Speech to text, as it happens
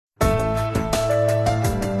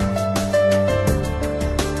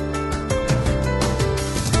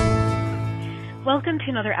Welcome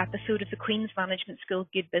to another episode of the Queen's Management School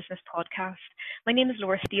Good Business podcast. My name is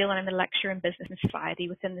Laura Steele and I'm a lecturer in Business and Society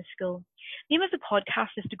within the school. The aim of the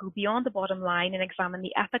podcast is to go beyond the bottom line and examine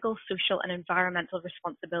the ethical, social and environmental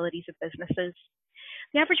responsibilities of businesses.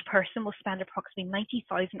 The average person will spend approximately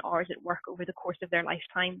 90,000 hours at work over the course of their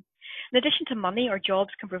lifetime. In addition to money, our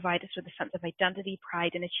jobs can provide us with a sense of identity,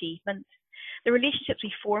 pride and achievement. The relationships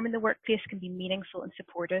we form in the workplace can be meaningful and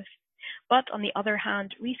supportive. But on the other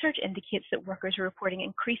hand, research indicates that workers are reporting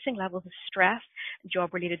increasing levels of stress and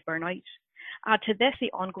job-related burnout. Add to this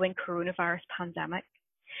the ongoing coronavirus pandemic.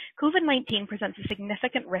 COVID-19 presents a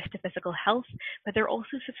significant risk to physical health, but there are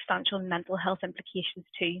also substantial mental health implications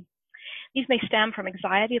too. These may stem from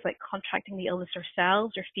anxiety about contracting the illness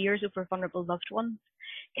ourselves or fears over vulnerable loved ones,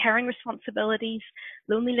 caring responsibilities,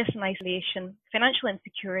 loneliness and isolation, financial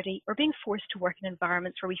insecurity, or being forced to work in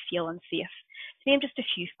environments where we feel unsafe, to name just a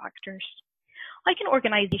few factors. How can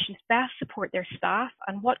organisations best support their staff,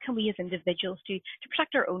 and what can we as individuals do to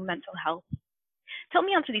protect our own mental health? To help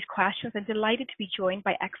me answer these questions, I'm delighted to be joined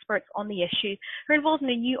by experts on the issue who are involved in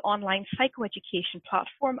a new online psychoeducation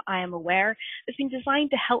platform, I Am Aware, that's been designed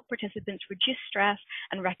to help participants reduce stress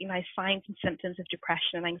and recognise signs and symptoms of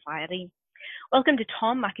depression and anxiety. Welcome to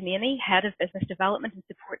Tom McEnany, Head of Business Development and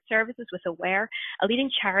Support Services with Aware, a leading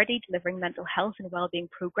charity delivering mental health and wellbeing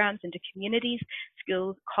programs into communities,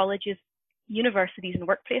 schools, colleges, universities and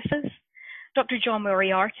workplaces. Dr. John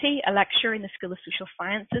Moriarty, a lecturer in the School of Social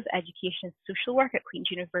Sciences, Education and Social Work at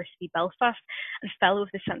Queen's University Belfast and Fellow of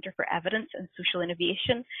the Centre for Evidence and Social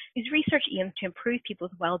Innovation, whose research aims to improve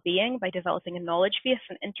people's well-being by developing a knowledge base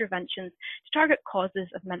and interventions to target causes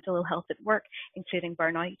of mental ill health at work, including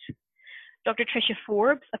burnout. Dr. Tricia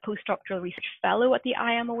Forbes, a postdoctoral research fellow at the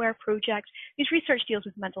I Am Aware project, whose research deals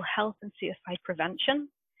with mental health and suicide prevention.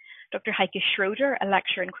 Dr. Heike Schroeder, a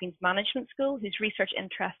lecturer in Queen's Management School, whose research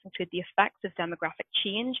interests include the effects of demographic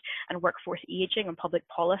change and workforce ageing on public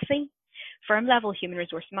policy, firm-level human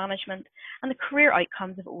resource management, and the career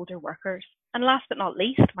outcomes of older workers. And last but not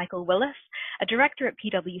least, Michael Willis, a director at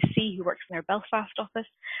PwC who works in their Belfast office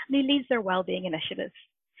and who leads their wellbeing initiatives.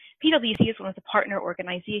 PwC is one of the partner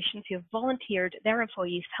organisations who have volunteered their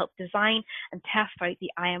employees to help design and test out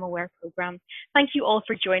the I Am Aware programme. Thank you all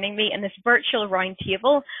for joining me in this virtual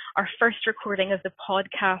roundtable, our first recording of the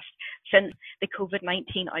podcast since the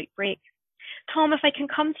COVID-19 outbreak. Tom, if I can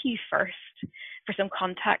come to you first for some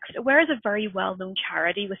context. Aware is a very well-known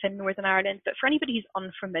charity within Northern Ireland, but for anybody who's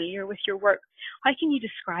unfamiliar with your work, how can you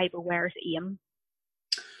describe Aware's aim?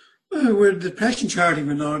 Well, we're the depression charity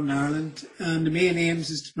in Northern Ireland, and the main aims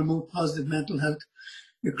is to promote positive mental health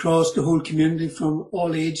across the whole community from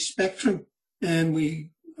all age spectrum. And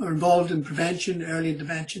we are involved in prevention, early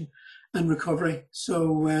intervention and recovery.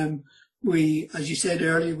 So we, as you said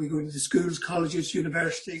earlier, we go into the schools, colleges,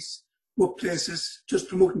 universities, workplaces, just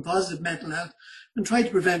promoting positive mental health and try to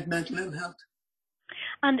prevent mental ill health.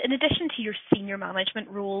 And in addition to your senior management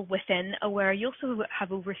role within Aware, you also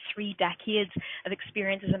have over 3 decades of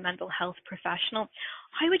experience as a mental health professional.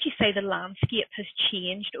 How would you say the landscape has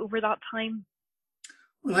changed over that time?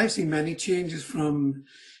 Well, I've seen many changes. From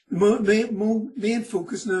the main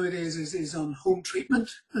focus nowadays is on home treatment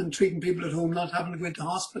and treating people at home, not having to go into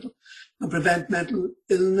hospital, and prevent mental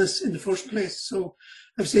illness in the first place. So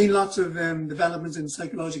I've seen lots of developments in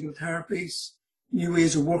psychological therapies, new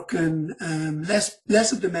ways of working,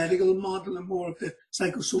 less of the medical model and more of the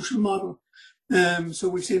psychosocial model. So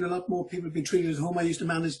we've seen a lot more people being treated at home. I used to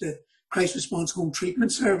manage the crisis response home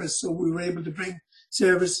treatment service, so we were able to bring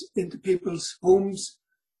service into people's homes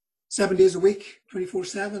 7 days a week,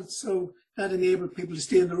 24/7. So that enabled people to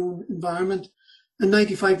stay in their own environment. And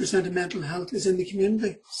 95% of mental health is in the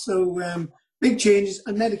community. So big changes,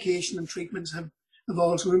 and medication and treatments have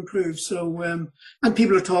also improved. So, and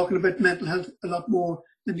people are talking about mental health a lot more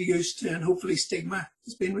than they used to, and hopefully stigma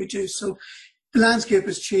has been reduced. So the landscape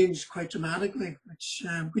has changed quite dramatically,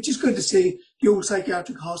 which is good to see. The old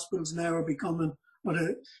psychiatric hospitals now are becoming, or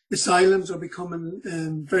the asylums are becoming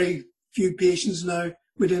very few patients now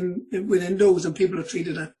within those, and people are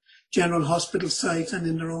treated at general hospital sites and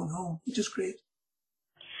in their own home, which is great.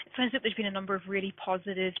 It sounds like there's been a number of really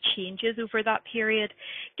positive changes over that period.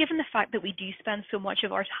 Given the fact that we do spend so much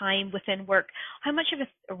of our time within work, how much of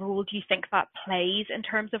a role do you think that plays in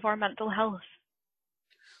terms of our mental health?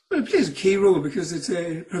 Well, it plays a key role because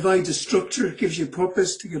it provides a structure, it gives you a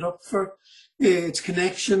purpose to get up for. It's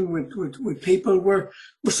connection with people. We're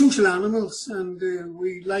social animals, and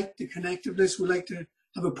we like the connectiveness. We like to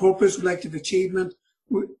have a purpose. We like to have achievement.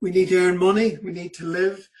 We need to earn money. We need to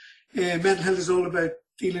live. Mental health is all about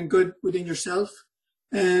feeling good within yourself.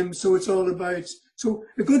 So it's all about, so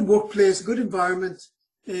a good workplace, a good environment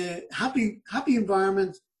happy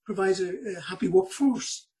environment provides a happy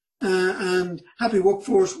workforce, and happy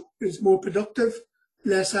workforce is more productive,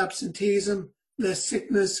 less absenteeism, less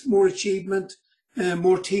sickness, more achievement,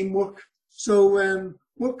 more teamwork. So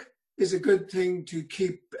work is a good thing to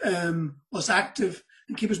keep us active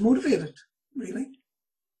and keep us motivated, really.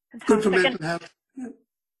 Fantastic. Good for mental health. Yeah.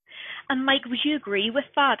 And Mike, would you agree with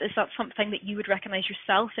that? Is that something that you would recognise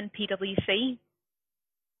yourself in PwC?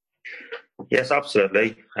 Yes,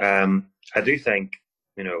 absolutely. I do think,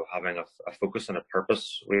 having a focus and a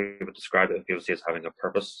purpose, we would describe it at PwC as having a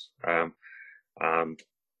purpose. And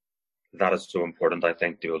that is so important, I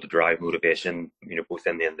think, to be able to drive motivation, both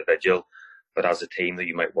in the individual, but as a team that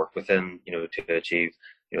you might work within, to achieve,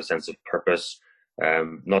 a sense of purpose,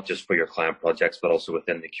 not just for your client projects, but also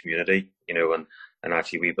within the community, and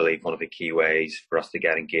actually we believe one of the key ways for us to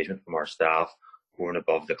get engagement from our staff over and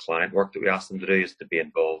above the client work that we ask them to do is to be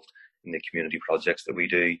involved in the community projects that we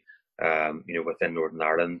do, within Northern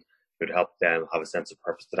Ireland. It would help them have a sense of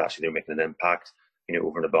purpose that actually they're making an impact,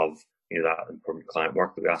 over and above, that important client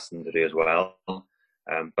work that we ask them to do as well.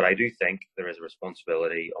 But I do think there is a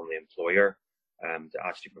responsibility on the employer to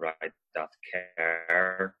actually provide that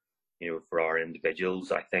care, for our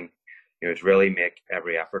individuals. I think, to really make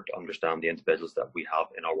every effort to understand the individuals that we have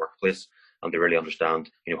in our workplace and to really understand,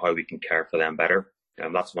 how we can care for them better.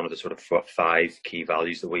 And that's one of the sort of 5 key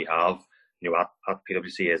values that we have, at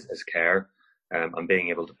PwC is care, and being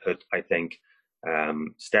able to put, I think,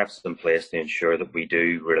 steps in place to ensure that we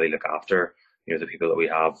do really look after, the people that we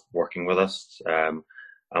have working with us,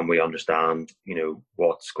 and we understand,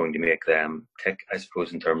 what's going to make them tick, I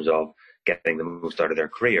suppose, in terms of getting the most out of their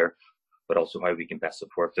career, but also how we can best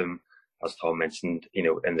support them, as Tom mentioned,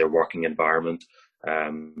 in their working environment,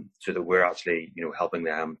 so that we're actually, helping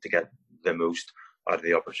them to get the most out of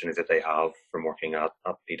the opportunity that they have from working at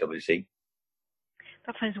PwC.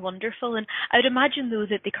 That sounds wonderful. And I would imagine, though,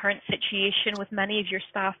 that the current situation with many of your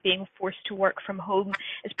staff being forced to work from home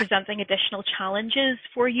is presenting additional challenges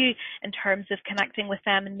for you in terms of connecting with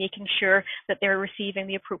them and making sure that they're receiving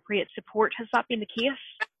the appropriate support. Has that been the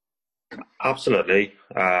case? Absolutely.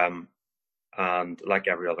 And like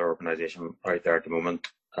every other organisation out there at the moment,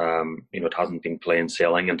 it hasn't been plain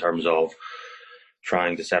sailing in terms of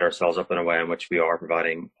trying to set ourselves up in a way in which we are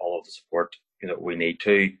providing all of the support that we need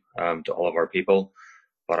to all of our people.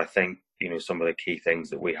 But I think, some of the key things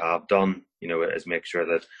that we have done, is make sure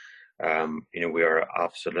that, we are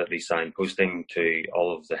absolutely signposting to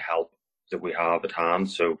all of the help that we have at hand.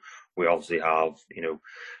 So we obviously have,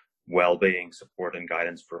 wellbeing support and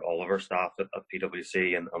guidance for all of our staff at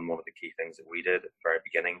PwC. And one of the key things that we did at the very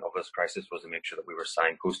beginning of this crisis was to make sure that we were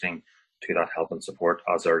signposting to that help and support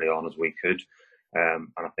as early on as we could. And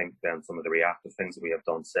I think then some of the reactive things that we have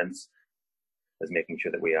done since is making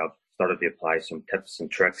sure that we have started to apply some tips and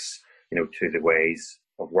tricks, to the ways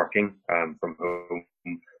of working from home,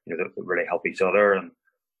 that really help each other. And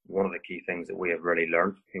one of the key things that we have really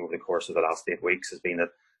learned over the course of the last 8 weeks has been that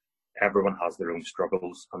everyone has their own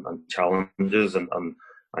struggles and challenges. And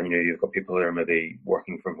you've got people who are maybe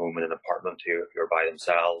working from home in an apartment who are by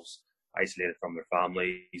themselves, isolated from their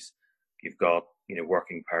families. You've got,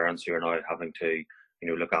 working parents who are now having to,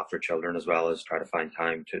 look after children as well as try to find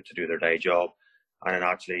time to do their day job. And then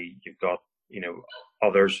actually you've got,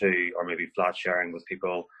 others who are maybe flat sharing with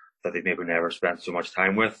people that they've maybe never spent so much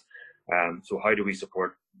time with. So how do we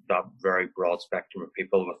support that very broad spectrum of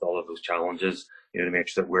people with all of those challenges, to make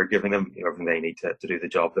sure that we're giving them everything they need to do the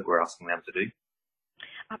job that we're asking them to do?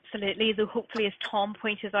 Absolutely, though hopefully, as Tom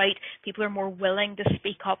pointed out, people are more willing to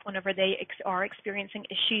speak up whenever they are experiencing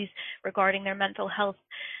issues regarding their mental health.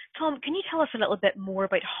 Tom, can you tell us a little bit more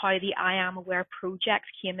about how the I Am Aware project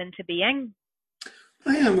came into being?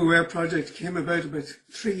 I Am Aware project came about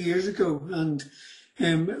 3 years ago, and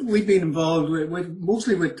we've been involved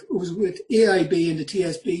mostly with AIB and the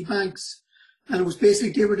TSB banks, and it was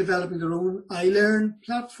basically they were developing their own iLearn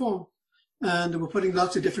platform, and they were putting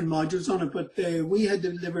lots of different modules on it. But we had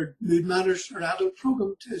delivered Mood Matters, our adult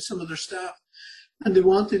program, to some of their staff, and they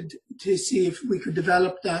wanted to see if we could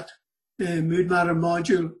develop that Mood Matter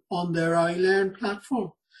module on their iLearn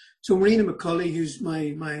platform. So Marina McCulley, who's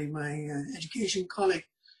my education colleague,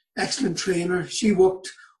 excellent trainer, she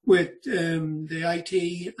worked with the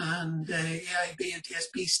IT and AIB and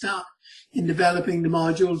TSB staff in developing the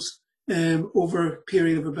modules over a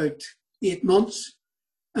period of about 8 months.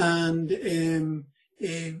 And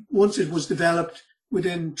once it was developed,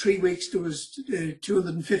 within 3 weeks, there was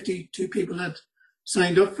 252 people had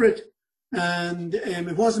signed up for it. And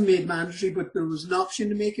it wasn't made mandatory, but there was an option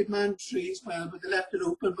to make it mandatory as well, but they left it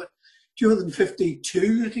open. But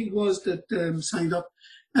 252, I think it was, that signed up.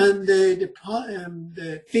 And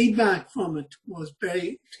the feedback from it was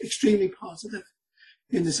extremely positive,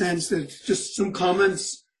 in the sense that just some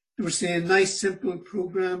comments, they were saying, nice, simple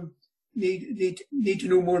program, need to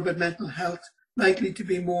know more about mental health, likely to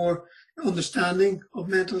be more understanding of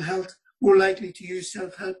mental health, more likely to use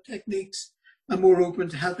self-help techniques, and more open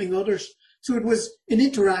to helping others. So it was an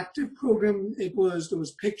interactive program. There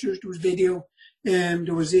was pictures, there was video, and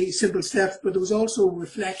there was simple steps, but there was also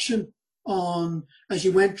reflection on, as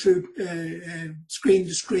you went through screen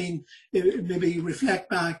to screen, maybe reflect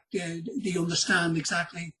back, do you understand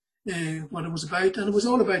exactly what it was about? And it was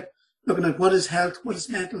all about looking at what is health, what is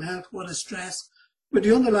mental health, what is stress. But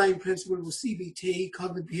the underlying principle was CBT,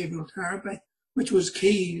 cognitive behavioural therapy, which was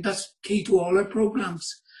key. That's key to all our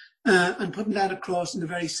programs, and putting that across in a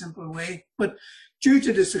very simple way. But due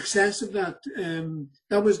to the success of that,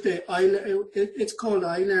 that was it's called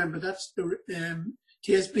iLearn, but that's the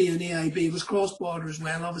TSB and AIB. It was cross-border as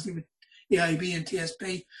well, obviously, with AIB and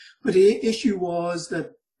TSB. But the issue was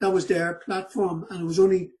that was their platform, and it was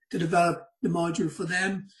only to develop the module for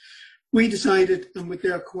them. We decided, and with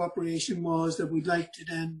their cooperation, was that we'd like to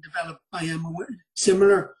then develop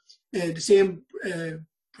similar, the same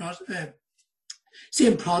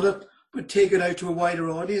product, but take it out to a wider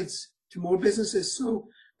audience, to more businesses. So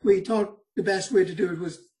we thought the best way to do it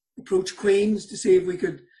was approach Queen's to see if we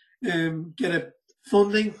could get a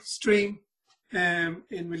funding stream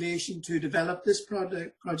in relation to develop this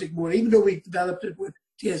project more. Even though we developed it with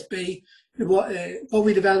TSB, what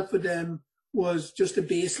we developed with them was just a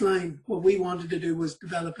baseline. What we wanted to do was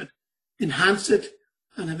develop it, enhance it,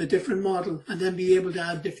 and have a different model, and then be able to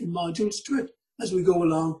add different modules to it as we go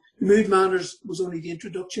along. The Mood Manners was only the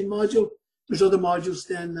introduction module. There's other modules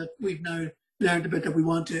then that we've now learned about that we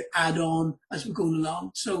want to add on as we're going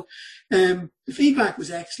along. So the feedback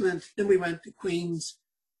was excellent. Then we went to Queen's,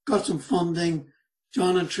 got some funding.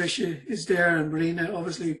 John and Tricia is there, and Marina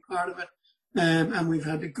obviously part of it. And we've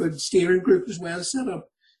had a good steering group as well set up.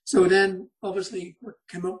 So then obviously what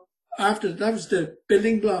came up after that was the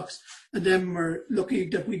building blocks, and then we're lucky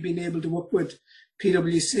that we've been able to work with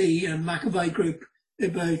PwC and McAvoy Group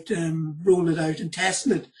about rolling it out and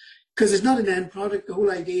testing it, because it's not an end product. The whole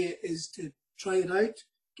idea is to try it out,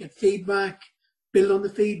 get feedback, build on the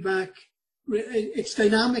feedback. It's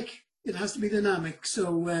dynamic. It has to be dynamic.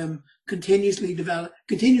 So continuously develop,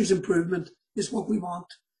 continuous improvement is what we want.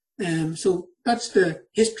 So that's the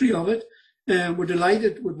history of it. We're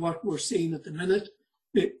delighted with what we're seeing at the minute,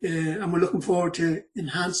 and we're looking forward to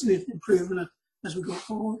enhancing it, improving it as we go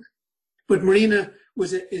forward. But Marina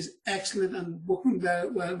is excellent and working very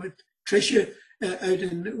well with Tricia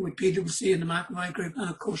with PwC and the McAvoy Group, and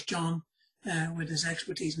of course John with his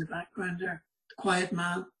expertise in the background there, the quiet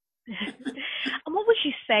man. And what would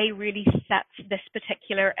you say really sets this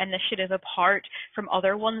particular initiative apart from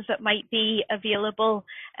other ones that might be available?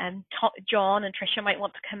 And John and Tricia might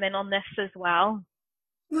want to come in on this as well.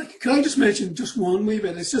 Can I just mention just one wee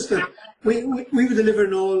bit? It's just that we were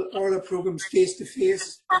delivering all our programs face to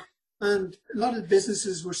face, and a lot of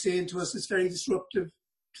businesses were saying to us it's very disruptive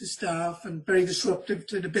to staff and very disruptive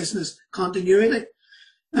to the business continuity.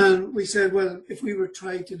 And we said, well, if we were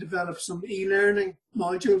trying to develop some e-learning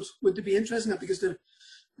modules, would they be interested in that? Because the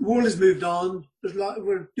world has moved on.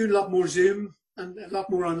 We're doing a lot more Zoom and a lot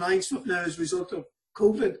more online stuff now as a result of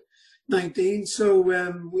COVID-19. So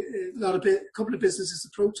a couple of businesses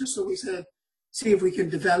approached us. So we said, see if we can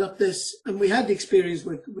develop this. And we had the experience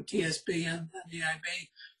with TSB and the AIB.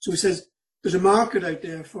 So we said, there's a market out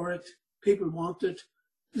there for it. People want it.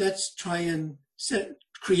 Let's try and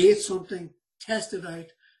create something, test it out,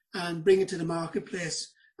 and bring it to the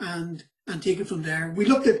marketplace and take it from there. We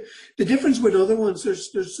looked at the difference with other ones.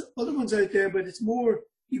 There's other ones out there, but it's more,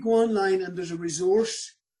 you go online and there's a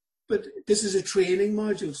resource, but this is a training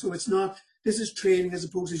module. So this is training as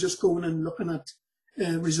opposed to just going and looking at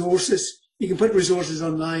resources. You can put resources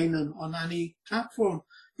online and on any platform,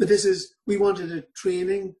 but we wanted a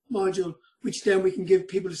training module, which then we can give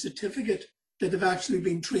people a certificate that have actually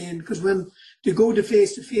been trained. Because when they go to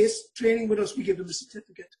face-to-face training with us, we give them a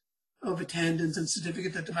certificate of attendance and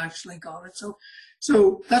certificate that they've actually got it.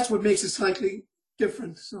 So that's what makes it slightly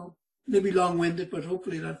different. So maybe long-winded, but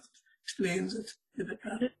hopefully that explains it a bit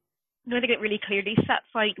better. I think it really clearly sets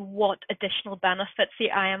out what additional benefits the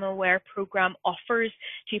I Am Aware program offers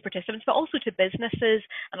to participants, but also to businesses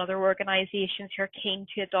and other organisations who are keen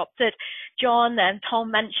to adopt it. John and Tom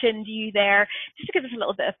mentioned you there. Just to give us a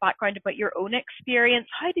little bit of background about your own experience,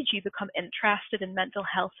 how did you become interested in mental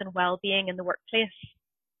health and well-being in the workplace?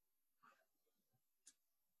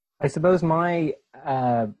 I suppose my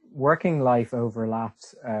working life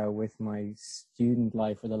overlapped with my student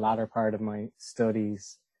life, or the latter part of my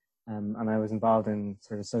studies, and I was involved in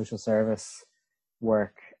sort of social service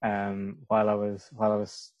work while I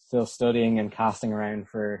was still studying and casting around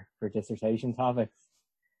for dissertation topics.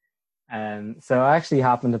 So I actually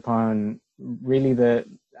happened upon really the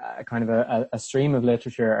kind of a stream of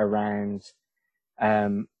literature around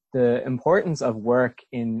the importance of work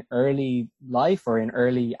in early life or in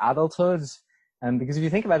early adulthood. Because if you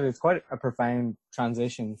think about it, it's quite a profound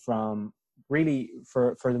transition from really,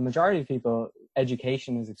 for the majority of people,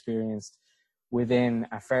 education is experienced within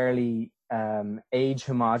a fairly age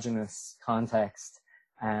homogenous context.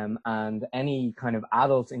 And any kind of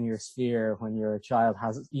adult in your sphere when you're a child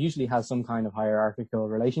usually has some kind of hierarchical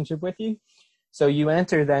relationship with you. So you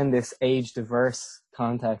enter then this age diverse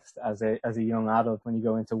context as a young adult when you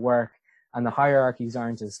go into work, and the hierarchies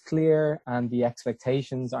aren't as clear and the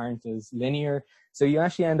expectations aren't as linear. So you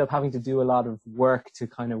actually end up having to do a lot of work to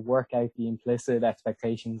kind of work out the implicit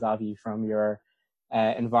expectations of you from your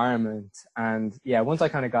environment. And yeah, once I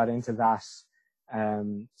kind of got into that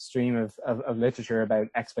stream of literature about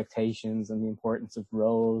expectations and the importance of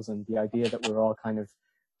roles and the idea that we're all kind of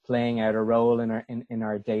playing out a role in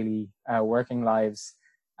our daily working lives,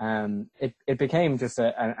 it became just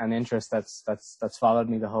an interest that's followed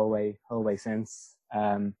me the whole way since.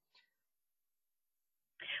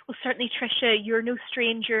 Well, certainly, Tricia, you're no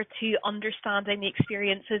stranger to understanding the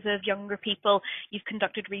experiences of younger people. You've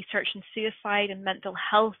conducted research in suicide and mental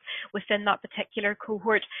health within that particular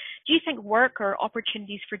cohort. Do you think work or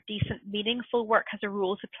opportunities for decent, meaningful work has a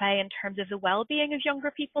role to play in terms of the well-being of younger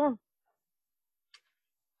people?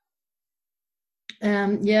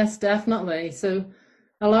 Yes, definitely. So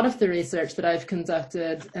a lot of the research that I've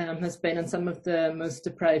conducted has been in some of the most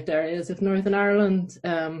deprived areas of Northern Ireland,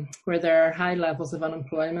 where there are high levels of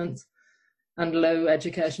unemployment and low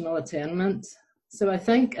educational attainment. So I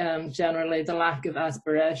think generally the lack of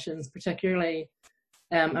aspirations, particularly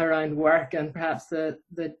around work and perhaps the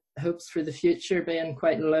hopes for the future being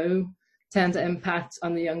quite low, tend to impact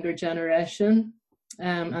on the younger generation.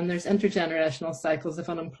 And there's intergenerational cycles of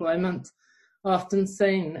unemployment often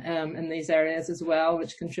seen in these areas as well,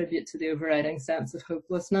 which contribute to the overriding sense of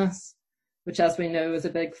hopelessness, which, as we know, is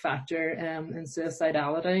a big factor in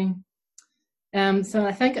suicidality. So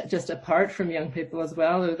I think just apart from young people as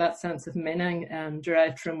well, though, that sense of meaning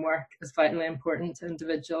derived from work is vitally important to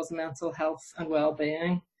individuals' mental health and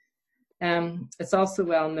well-being. It's also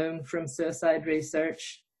well known from suicide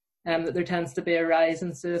research that there tends to be a rise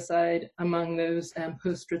in suicide among those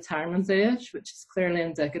post-retirement age, which is clearly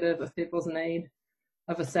indicative of people's need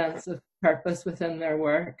of a sense of purpose within their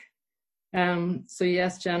work. So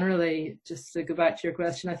yes, generally, just to go back to your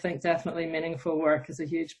question, I think definitely meaningful work has a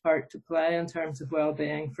huge part to play in terms of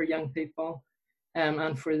well-being for young people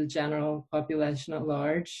and for the general population at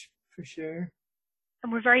large, for sure.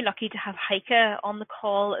 And we're very lucky to have Heike on the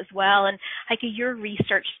call as well. And Heike, your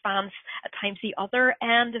research spans at times the other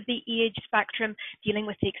end of the age spectrum, dealing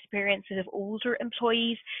with the experiences of older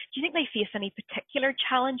employees. Do you think they face any particular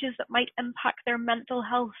challenges that might impact their mental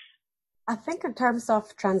health? I think in terms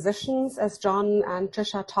of transitions, as John and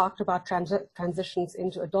Tricia talked about transitions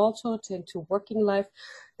into adulthood, into working life,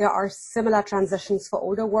 there are similar transitions for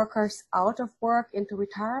older workers out of work into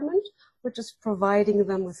retirement, which is providing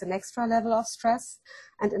them with an extra level of stress.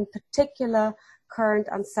 And in particular, current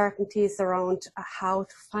uncertainties around how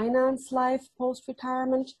to finance life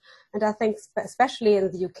post-retirement. And I think especially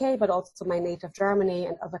in the UK, but also my native Germany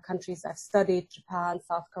and other countries I've studied, Japan,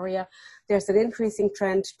 South Korea, there's an increasing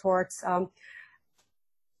trend towards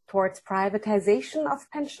privatization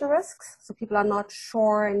of pension risks. So people are not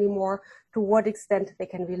sure anymore to what extent they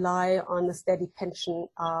can rely on a steady pension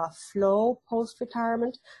flow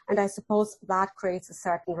post-retirement. And I suppose that creates a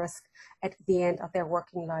certain risk at the end of their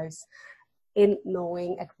working lives, in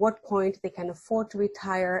knowing at what point they can afford to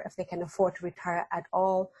retire, if they can afford to retire at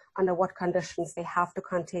all, under what conditions they have to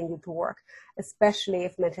continue to work, especially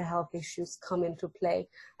if mental health issues come into play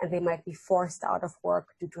and they might be forced out of work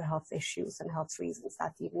due to health issues and health reasons.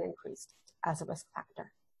 That's even increased as a risk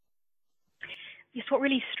factor. Yes, what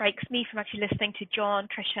really strikes me from actually listening to John,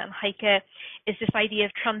 Tricia and Heike is this idea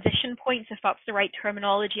of transition points, if that's the right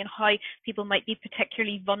terminology, and how people might be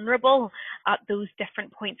particularly vulnerable at those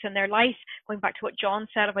different points in their life. Going back to what John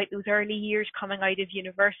said about those early years coming out of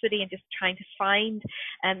university and just trying to find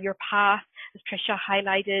your path, as Tricia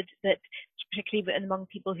highlighted, that particularly among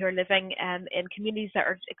people who are living in communities that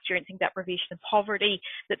are experiencing deprivation and poverty,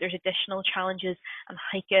 that there's additional challenges. And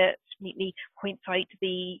Heike neatly points out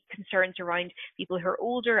the concerns around people who are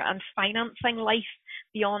older and financing life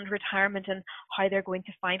beyond retirement and how they're going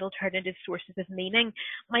to find alternative sources of meaning.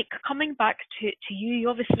 Mike, coming back to you,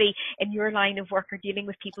 obviously in your line of work are dealing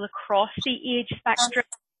with people across the age spectrum.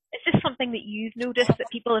 Is this something that you've noticed, that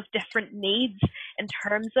people have different needs in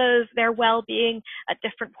terms of their well-being at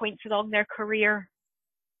different points along their career?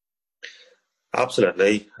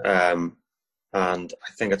 Absolutely. And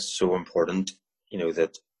I think it's so important,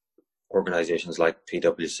 that organisations like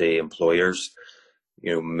PwC, employers,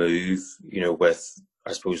 move, with,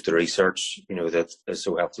 I suppose, the research, that is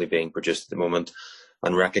so heavily being produced at the moment,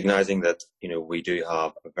 and recognising that, we do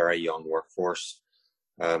have a very young workforce,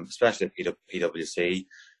 especially at PwC,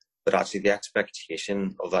 but actually the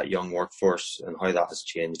expectation of that young workforce and how that has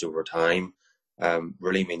changed over time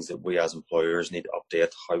really means that we as employers need to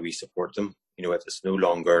update how we support them. It's no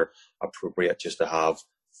longer appropriate just to have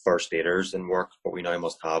first aiders in work, but we now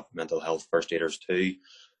must have mental health first aiders too,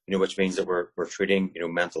 which means that we're treating,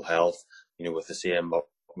 mental health, with the same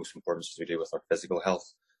utmost importance as we do with our physical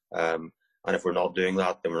health. And if we're not doing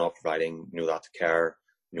that, then we're not providing, that care,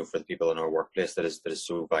 for the people in our workplace that is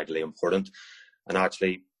so vitally important. And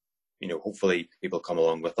actually, hopefully people come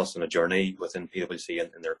along with us on a journey within PwC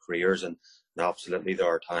and in their careers. And absolutely, there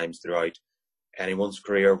are times throughout anyone's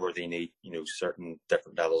career where they need, certain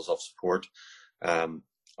different levels of support. And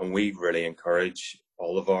we really encourage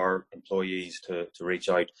all of our employees to reach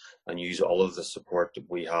out and use all of the support that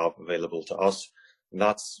we have available to us. And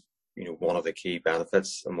that's, one of the key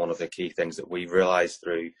benefits and one of the key things that we've realized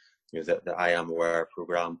through, the I Am Aware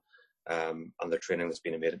program and the training that's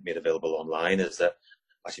been made available online, is that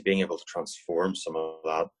actually being able to transform some of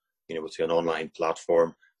that, to an online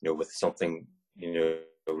platform, with something,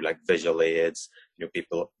 like visual aids,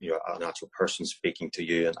 people, an actual person speaking to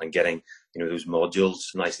you and getting, those modules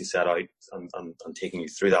nicely set out and taking you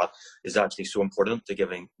through that is actually so important to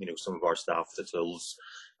giving, some of our staff the tools,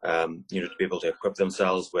 to be able to equip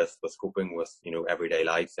themselves with coping with, everyday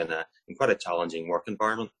life in quite a challenging work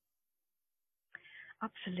environment.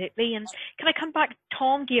 Absolutely. And can I come back?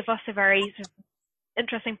 Tom gave us a very sort of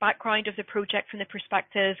interesting background of the project from the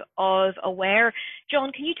perspective of Aware.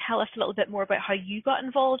 John, can you tell us a little bit more about how you got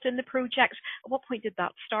involved in the project? At what point did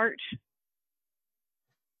that start?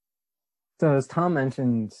 So as Tom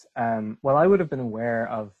mentioned, well, I would have been aware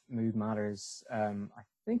of Mood Matters. I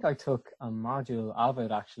think I took a module of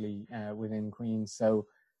it actually within Queen's. So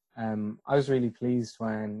I was really pleased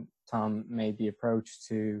when Tom made the approach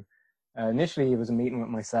to, initially it was a meeting with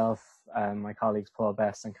myself, my colleagues Paul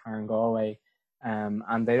Best and Karen Galway.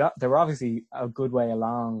 And they were obviously a good way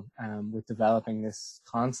along with developing this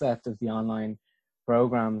concept of the online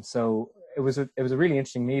program. So it was a really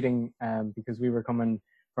interesting meeting because we were coming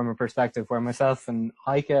from a perspective where myself and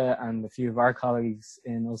Heike and a few of our colleagues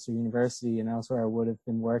in Ulster University and elsewhere would have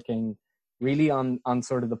been working really on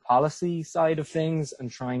sort of the policy side of things and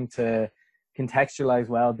trying to contextualize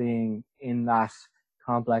well-being in that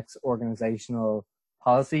complex organizational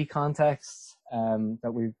policy context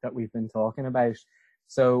that we've been talking about.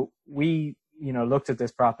 So we, looked at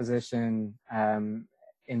this proposition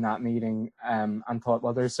in that meeting and thought,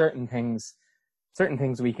 well, there's certain things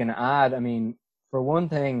we can add. I mean, for one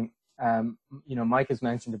thing, Mike has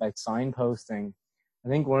mentioned about signposting. I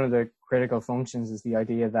think one of the critical functions is the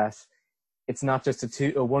idea that it's not just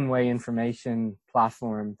a one-way information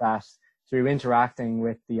platform, that through interacting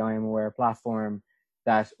with the I Am Aware platform,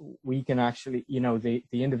 that we can actually, the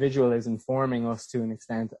individual is informing us to an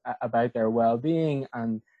extent about their well-being,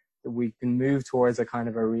 and we can move towards a kind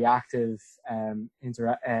of a reactive,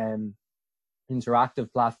 interactive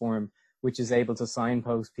platform, which is able to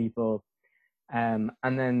signpost people, and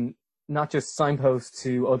then not just signpost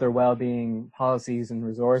to other well-being policies and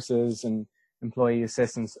resources and employee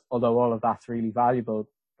assistance, although all of that's really valuable,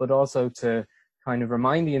 but also to kind of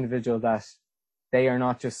remind the individual that they are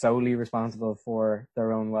not just solely responsible for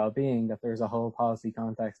their own well-being, that there's a whole policy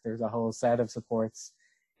context, there's a whole set of supports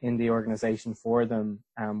in the organization for them,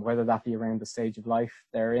 whether that be around the stage of life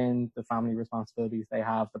they're in, the family responsibilities they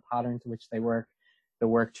have, the pattern to which they work, the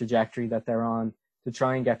work trajectory that they're on, to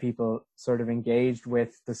try and get people sort of engaged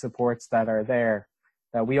with the supports that are there,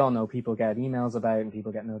 that we all know people get emails about and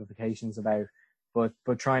people get notifications about, but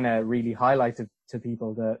trying to really highlight to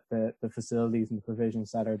people the facilities and the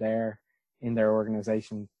provisions that are there in their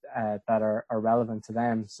organization that are relevant to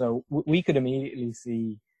them. So we could immediately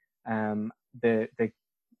see the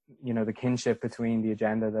kinship between the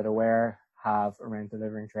agenda that Aware have around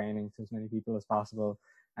delivering training to as many people as possible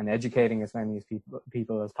and educating as many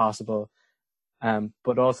people as possible,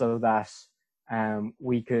 but also that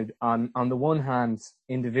we could on the one hand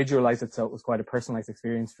individualize it so it was quite a personalized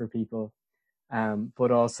experience for people, but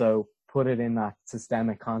also put it in that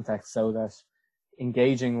systemic context so that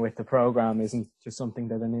engaging with the program isn't just something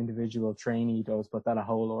that an individual trainee does, but that a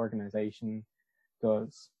whole organization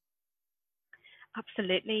does.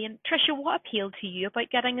 Absolutely. And Tricia, what appealed to you about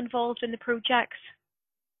getting involved in the project?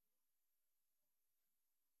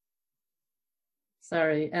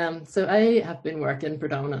 Sorry. So I have been working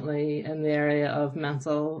predominantly in the area of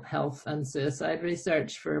mental health and suicide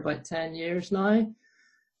research for about 10 years now.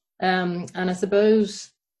 And I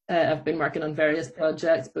suppose I've been working on various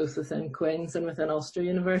projects, both within Queen's and within Ulster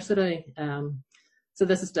University. So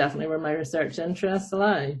this is definitely where my research interests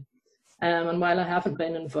lie. And while I haven't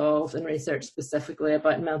been involved in research specifically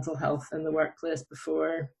about mental health in the workplace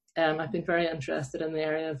before, I've been very interested in the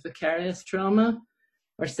area of vicarious trauma,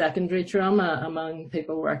 or secondary trauma, among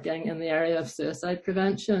people working in the area of suicide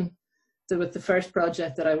prevention. So with the first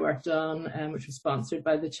project that I worked on, which was sponsored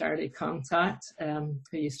by the charity Contact, who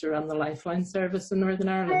used to run the Lifeline service in Northern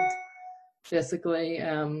Ireland, basically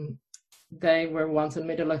they were wanting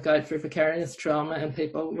me to look out for vicarious trauma in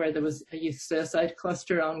people where there was a youth suicide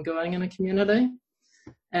cluster ongoing in a community.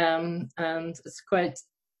 And it's quite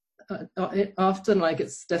often, like,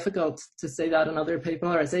 it's difficult to see that in other people,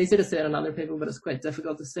 or it's easy to see it in other people, but it's quite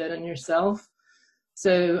difficult to see it in yourself.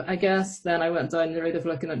 So I guess then I went down the route of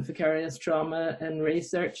looking at vicarious trauma in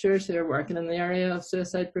researchers who are working in the area of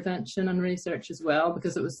suicide prevention and research as well,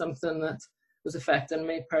 because it was something that was affecting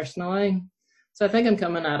me personally. So I think I'm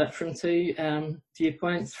coming at it from two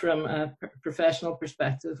viewpoints, from a professional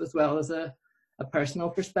perspective as well as a personal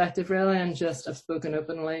perspective, really. And just I've spoken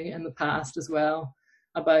openly in the past as well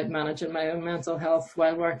about managing my own mental health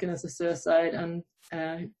while working as a suicide and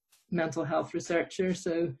mental health researcher.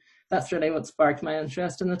 So that's really what sparked my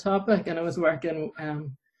interest in the topic. And I was working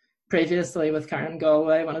previously with Karen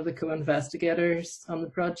Galway, one of the co-investigators on the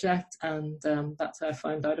project, and that's how I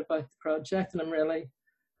found out about the project. And I'm really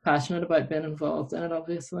passionate about being involved in it,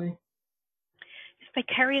 obviously.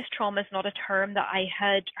 Vicarious trauma is not a term that I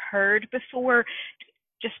had heard before.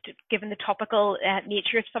 Just given the topical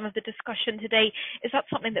nature of some of the discussion today, is that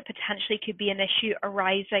something that potentially could be an issue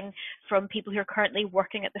arising from people who are currently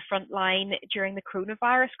working at the front line during the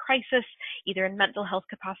coronavirus crisis, either in mental health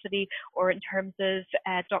capacity or in terms of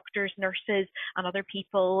doctors, nurses, and other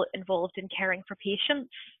people involved in caring for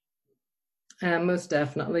patients? Most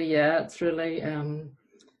definitely, yeah. It's really,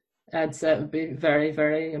 I'd say it would be very,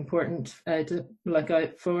 very important to look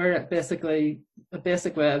out for. Basically, a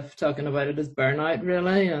basic way of talking about it is burnout,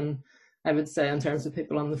 really. And I would say in terms of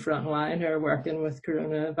people on the front line who are working with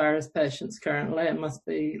coronavirus patients currently, it must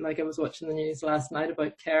be, like, I was watching the news last night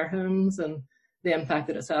about care homes and the impact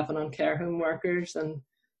that it's having on care home workers. And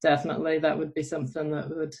definitely that would be something that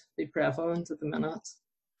would be prevalent at the minute.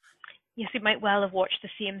 Yes, we might well have watched the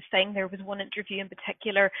same thing. There was one interview in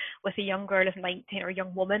particular with a young girl of 19, or a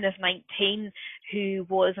young woman of 19, who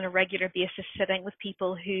was on a regular basis sitting with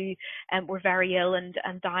people who were very ill and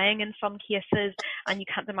dying in some cases. And you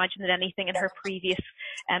can't imagine that anything in her previous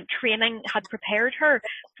training had prepared her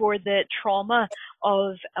for the trauma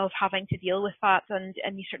of having to deal with that. And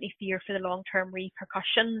you certainly fear for the long-term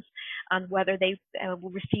repercussions and whether they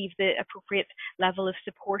will receive the appropriate level of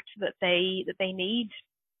support that they need.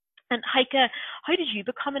 And Heike, how did you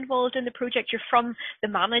become involved in the project? You're from the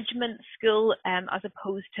management school, as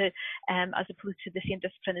opposed to the same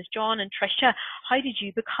discipline as John and Tricia. How did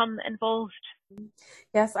you become involved?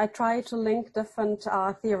 Yes, I try to link different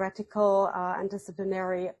theoretical and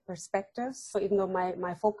disciplinary perspectives. So even though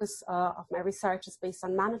my focus of my research is based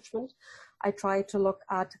on management, I try to look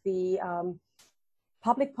at the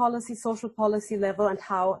public policy, social policy level, and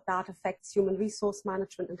how that affects human resource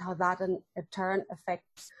management, and how that in turn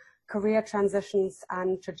affects career transitions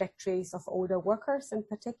and trajectories of older workers in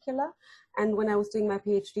particular. And when I was doing my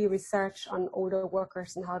PhD research on older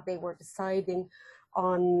workers and how they were deciding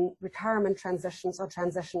on retirement transitions or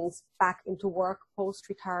transitions back into work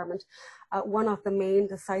post-retirement, one of the main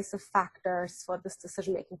decisive factors for this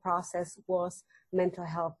decision-making process was mental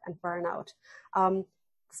health and burnout. The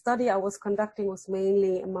study I was conducting was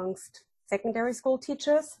mainly amongst secondary school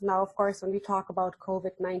teachers. Now, of course, when we talk about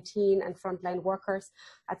COVID-19 and frontline workers,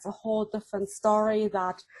 that's a whole different story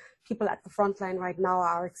that people at the frontline right now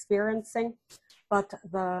are experiencing. But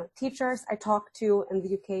the teachers I talked to in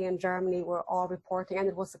the UK and Germany were all reporting, and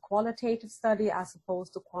it was a qualitative study as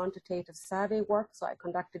opposed to quantitative survey work. So I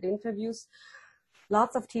conducted interviews.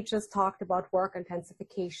 Lots of teachers talked about work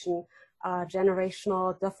intensification,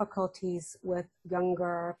 generational difficulties with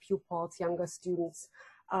younger pupils, younger students,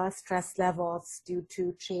 stress levels due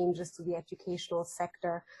to changes to the educational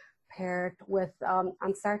sector, paired with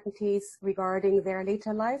uncertainties regarding their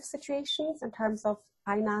later life situations in terms of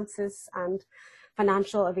finances and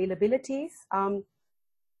financial availabilities.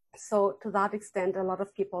 So to that extent, a lot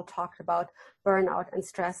of people talked about burnout and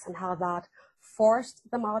stress and how that forced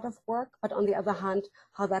them out of work, but on the other hand,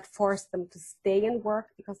 how that forced them to stay in work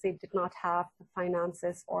because they did not have the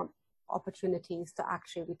finances or opportunities to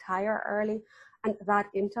actually retire early. And that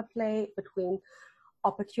interplay between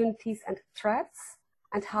opportunities and threats,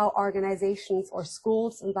 and how organizations or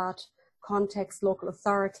schools in that context, local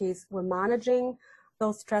authorities, were managing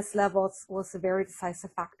those stress levels was a very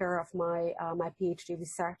decisive factor of my PhD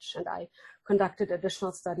research. And I conducted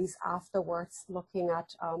additional studies afterwards looking at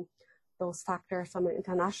those factors from an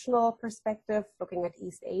international perspective, looking at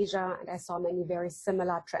East Asia, and I saw many very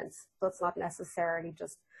similar trends. So it's not necessarily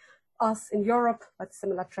just us in Europe, but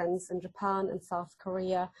similar trends in Japan and South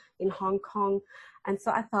Korea, in Hong Kong. And so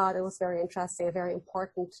I thought it was very interesting and very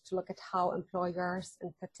important to look at how employers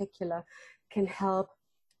in particular can help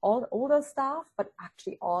all older staff, but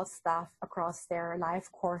actually all staff across their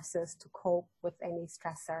life courses to cope with any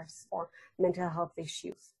stressors or mental health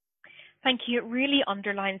issues. Thank you. It really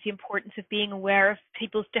underlines the importance of being aware of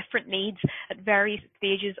people's different needs at various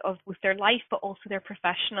stages of both their life, but also their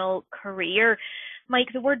professional career. Mike,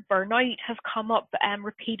 the word burnout has come up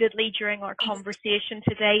repeatedly during our conversation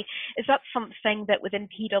today. Is that something that within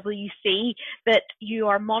PwC that you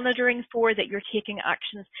are monitoring for, that you're taking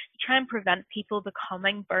actions to try and prevent people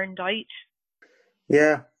becoming burned out?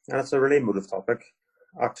 Yeah, and it's a really emotive topic,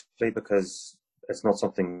 actually, because it's not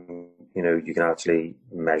something, you can actually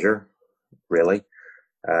measure, really.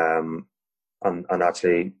 And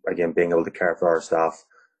actually, again, being able to care for our staff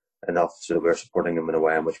enough so that we're supporting them in a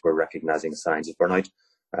way in which we're recognizing signs of burnout.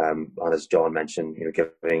 And as John mentioned,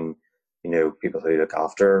 giving, people who look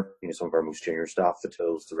after, some of our most junior staff the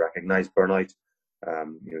tools to recognize burnout,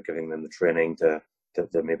 giving them the training to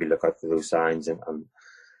maybe look out for those signs and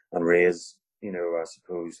raise, I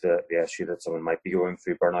suppose the issue that someone might be going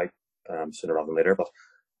through burnout sooner rather than later. But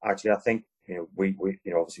actually, I think, we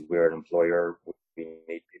obviously we're an employer. We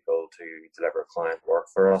need people to deliver client work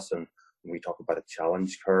for us, and when we talk about a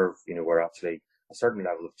challenge curve, we're actually a certain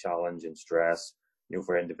level of challenge and stress,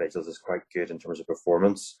 for individuals is quite good in terms of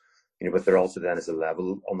performance, but there also then is a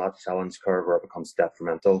level on that challenge curve where it becomes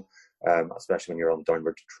detrimental, especially when you're on the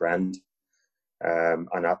downward trend. And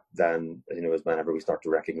that then, is whenever we start to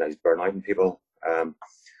recognize burnout in people. And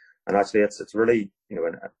actually, it's really,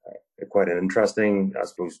 quite an interesting, I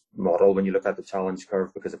suppose, model when you look at the challenge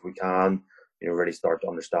curve, because if we can, really start to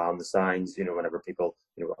understand the signs, whenever people,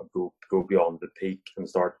 go beyond the peak and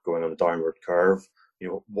start going on a downward curve,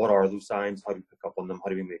 what are those signs? How do we pick up on them? How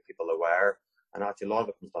do we make people aware? And actually, a lot of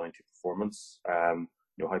it comes down to performance,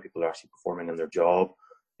 how people are actually performing in their job.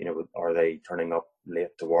 Are they turning up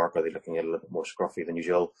late to work? Are they looking a little bit more scruffy than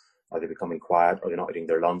usual? Are they becoming quiet? Are they not eating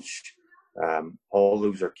their lunch? All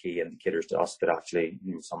those are key indicators to us that actually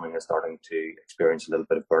someone is starting to experience a little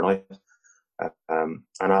bit of burnout. And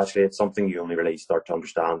actually, it's something you only really start to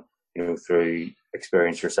understand, through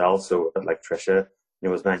experience yourself. So, like Tricia,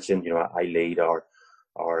 was mentioned, I lead our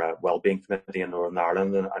Wellbeing committee in Northern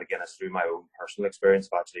Ireland, and again, it's through my own personal experience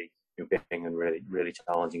of actually being in really, really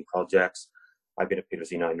challenging projects. I've been at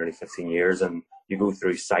PwC now nearly 15 years, and you go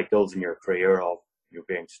through cycles in your career of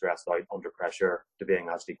being stressed out under pressure to being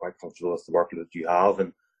actually quite comfortable with the work that you have.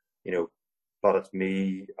 And, but it's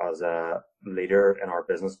me as a leader in our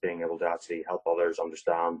business being able to actually help others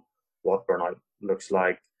understand what burnout looks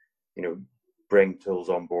like, bring tools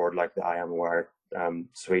on board like the I Am Aware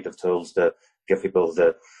suite of tools to give people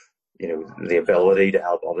the ability to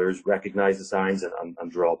help others recognize the signs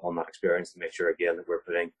and draw upon that experience to make sure, again, that we're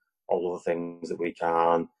putting all of the things that we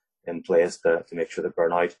can in place to make sure that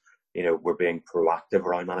burnout, we're being proactive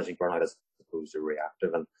around managing burnout as opposed to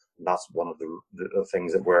reactive. And that's one of the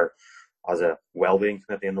things that we're, as a Wellbeing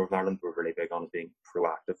committee in Northern Ireland, we're really big on, is being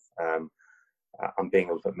proactive and being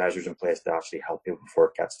able to put measures in place to actually help people before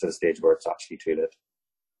it gets to the stage where it's actually too late.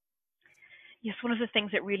 Yes, one of the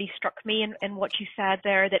things that really struck me in what you said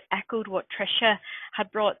there, that echoed what Tricia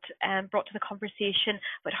had brought to the conversation,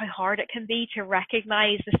 about how hard it can be to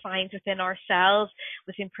recognise the signs within ourselves.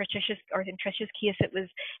 In Tricia's case, it was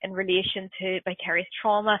in relation to vicarious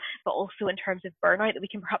trauma, but also in terms of burnout, that we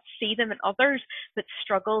can perhaps see them in others, but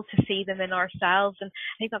struggle to see them in ourselves. And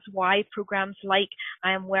I think that's why programs like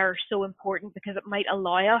I Am Aware are so important, because it might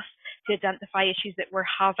allow us to identify issues that we're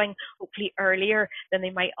having, hopefully earlier than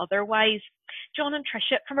they might otherwise. John and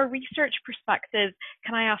Tricia, from a research perspective,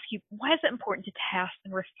 can I ask you, why is it important to test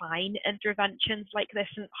and refine interventions like this,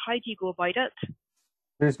 and how do you go about it?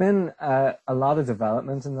 There's been a lot of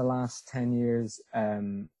development in the last 10 years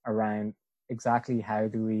around exactly how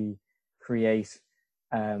do we create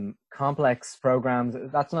complex programs.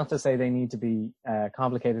 That's not to say they need to be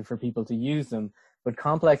complicated for people to use them, but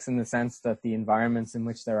complex in the sense that the environments in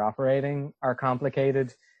which they're operating are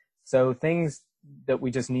complicated. So things that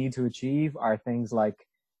we just need to achieve are things like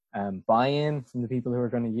buy-in from the people who are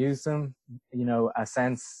going to use them, a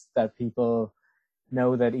sense that people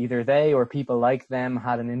know that either they or people like them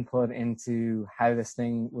had an input into how this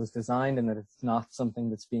thing was designed, and that it's not something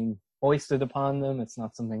that's being hoisted upon them. It's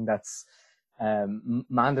not something that's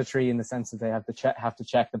mandatory in the sense that they have to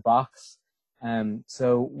check the box.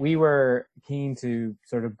 So we were keen to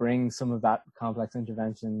sort of bring some of that complex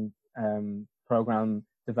intervention program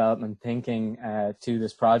development thinking to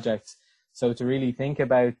this project. So to really think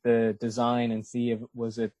about the design and see if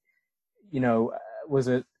was it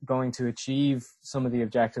going to achieve some of the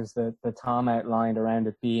objectives that Tom outlined around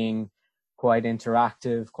it being quite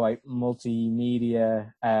interactive, quite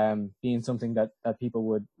multimedia, being something that people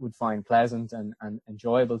would find pleasant and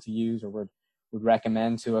enjoyable to use, or would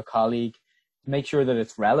recommend to a colleague, to make sure that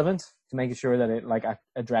it's relevant, to make sure that it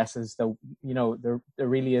addresses there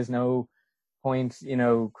really is no point,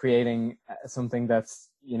 creating something that's,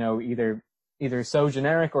 either so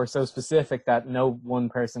generic or so specific that no one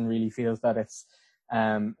person really feels that it's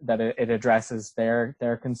that it addresses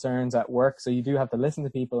their concerns at work. So you do have to listen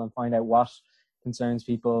to people and find out what concerns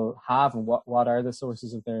people have and what are the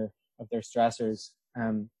sources of their stressors.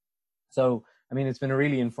 So I mean, it's been a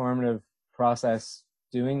really informative process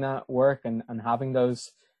doing that work and having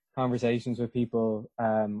those conversations with people,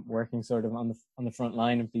 working sort of on the front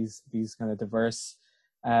line of these kind of diverse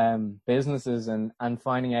businesses, and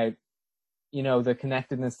finding out the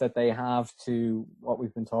connectedness that they have to what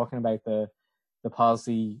we've been talking about, the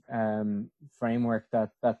policy framework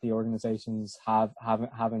that the organizations have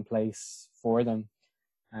in place for them.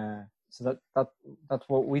 So that's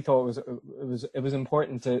what we thought it was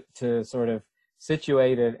important to sort of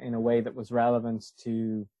situate it in a way that was relevant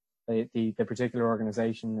to the particular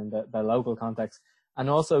organization and the local context, and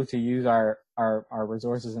also to use our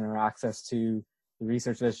resources and our access to the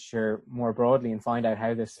research literature more broadly and find out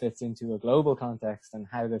how this fits into a global context and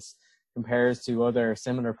how this compares to other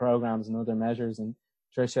similar programs and other measures. And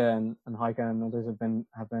Tricia and Heike and others have been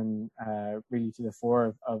really to the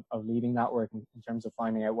fore of leading that work in terms of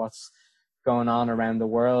finding out what's going on around the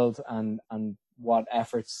world and what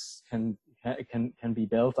efforts can be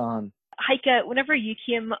built on. Heike, whenever you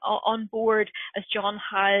came on board, as John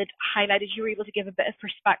had highlighted, you were able to give a bit of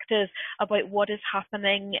perspective about what is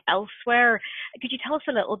happening elsewhere. Could you tell us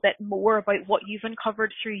a little bit more about what you've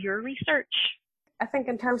uncovered through your research? I think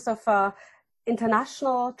in terms of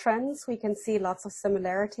international trends, we can see lots of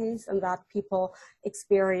similarities in that people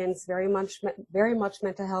experience very much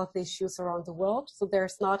mental health issues around the world. So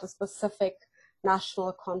there's not a specific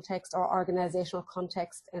national context or organizational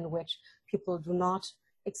context in which people do not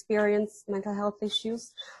experience mental health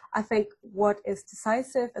issues. I think what is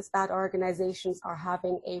decisive is that organizations are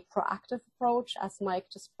having a proactive approach. As Mike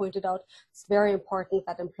just pointed out, it's very important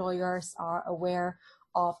that employers are aware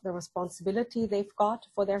of the responsibility they've got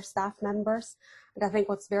for their staff members. And I think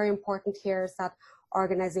what's very important here is that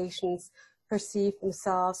organizations perceive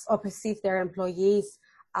themselves or perceive their employees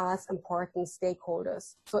as important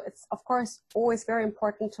stakeholders. So it's, of course, always very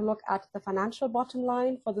important to look at the financial bottom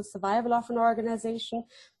line for the survival of an organization.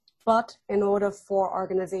 But in order for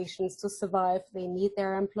organizations to survive, they need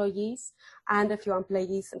their employees. And if your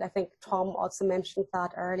employees, and I think Tom also mentioned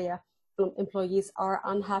that earlier, employees are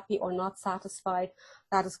unhappy or not satisfied,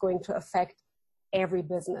 that is going to affect every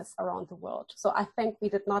business around the world. So I think we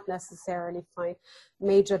did not necessarily find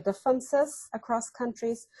major differences across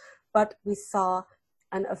countries, but we saw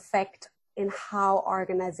an effect in how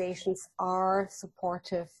organizations are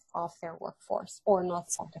supportive of their workforce or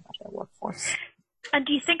not supportive of their workforce. And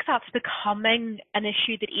do you think that's becoming an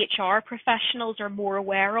issue that HR professionals are more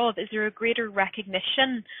aware of? Is there a greater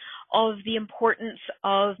recognition of the importance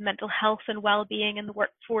of mental health and well-being in the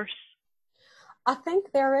workforce? I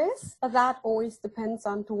think there is, but that always depends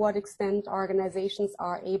on to what extent organizations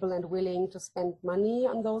are able and willing to spend money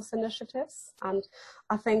on those initiatives. And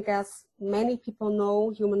I think, as many people know,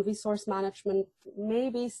 human resource management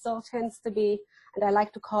maybe still tends to be, and I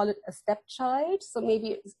like to call it, a stepchild. So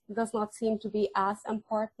maybe it does not seem to be as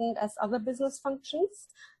important as other business functions,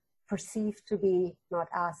 perceived to be not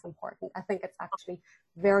as important. I think it's actually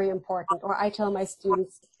very important, or I tell my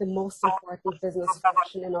students, the most important business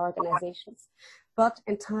function in organizations. But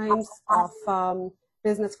in times of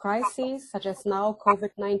business crises, such as now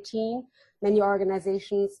COVID-19, many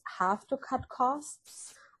organizations have to cut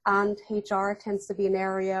costs, and HR tends to be an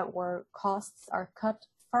area where costs are cut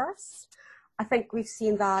first. I think we've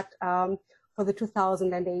seen that for the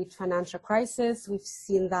 2008 financial crisis. We've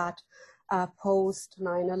seen that post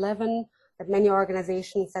 9/11. that many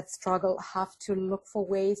organizations that struggle have to look for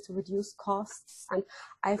ways to reduce costs. And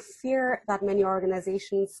I fear that many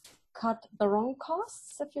organizations cut the wrong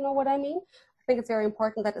costs, if you know what I mean. I think it's very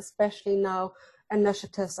important that especially now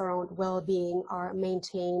initiatives around well-being are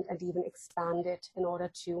maintained and even expanded in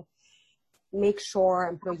order to make sure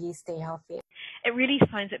employees stay healthy. It really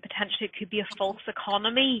sounds that potentially it could be a false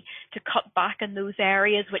economy to cut back in those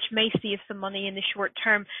areas, which may save some money in the short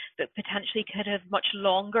term, but potentially could have much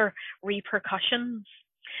longer repercussions.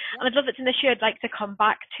 And I'd love it's an issue I'd like to come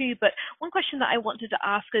back to, but one question that I wanted to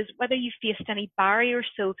ask is whether you faced any barriers.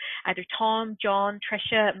 So either Tom, John,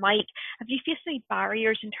 Tricia, Mike, have you faced any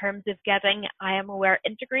barriers in terms of getting I Am Aware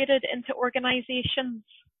integrated into organizations?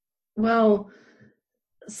 Well,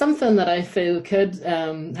 something that I feel could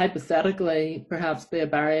hypothetically perhaps be a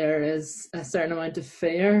barrier is a certain amount of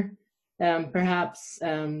fear. Perhaps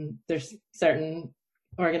there's certain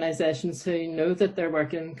organizations who know that their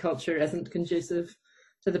working culture isn't conducive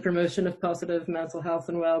to the promotion of positive mental health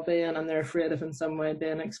and well-being, and they're afraid of in some way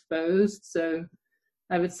being exposed. So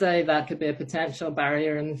I would say that could be a potential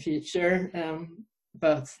barrier in the future.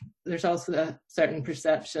 But there's also a certain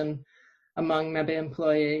perception among maybe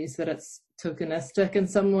employees that it's tokenistic in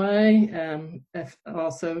some way.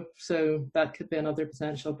 So that could be another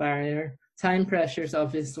potential barrier. Time pressures,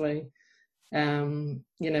 obviously.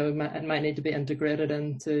 It might need to be integrated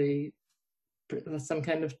into some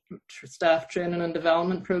kind of staff training and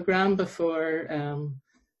development program before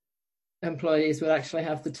employees would actually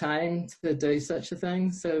have the time to do such a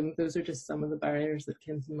thing. So those are just some of the barriers that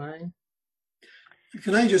came to mind.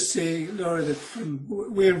 Can I just say, Laura, that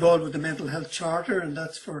we're involved with the Mental Health Charter, and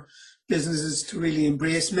that's for businesses to really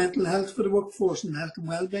embrace mental health for the workforce and health and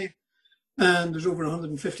well-being. And there's over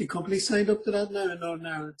 150 companies signed up to that now in Northern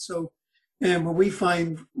Ireland. So what we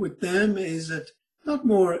find with them is that not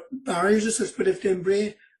more barriers as such, but if they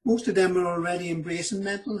embrace, most of them are already embracing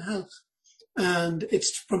mental health. And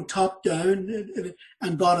it's from top down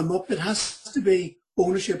and bottom up. It has to be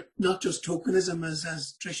ownership, not just tokenism,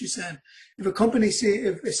 as Tricia said. If a company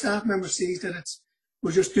if a staff member sees that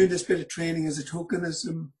we're just doing this bit of training as a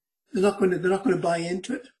tokenism, they're not going to buy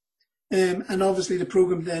into it. And obviously the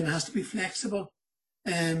program then has to be flexible,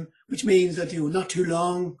 which means that not too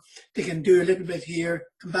long, they can do a little bit here,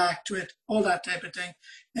 come back to it, all that type of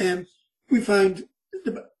thing. We found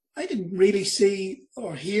I didn't really see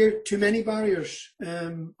or hear too many barriers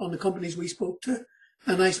on the companies we spoke to.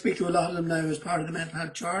 And I speak to a lot of them now as part of the Mental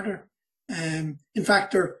Health Charter. In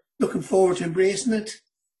fact, they're looking forward to embracing it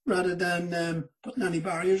rather than putting any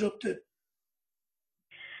barriers up to it.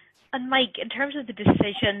 And Mike, in terms of the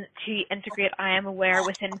decision to integrate I Am Aware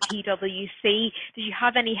within PwC, did you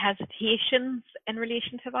have any hesitations in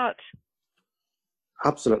relation to that?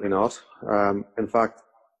 Absolutely not. In fact,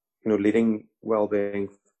 leading wellbeing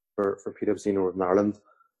for PwC Northern Ireland,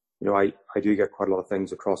 I do get quite a lot of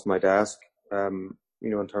things across my desk,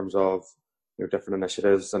 in terms of different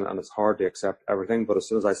initiatives, and it's hard to accept everything. But as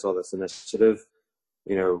soon as I saw this initiative,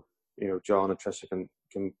 John and Tricia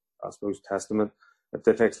can I suppose testament. It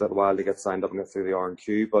takes a little while to get signed up and get through the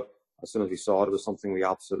R&Q, but as soon as we saw it, it was something we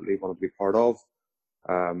absolutely wanted to be part of.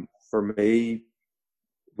 For me,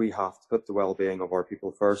 we have to put the well-being of our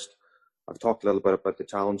people first. I've talked a little bit about the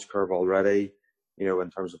challenge curve already, in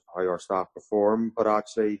terms of how our staff perform, but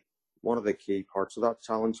actually one of the key parts of that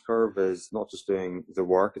challenge curve is not just doing the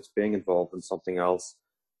work, it's being involved in something else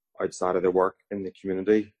outside of the work in the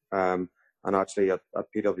community. And actually at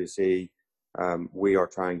PwC, we are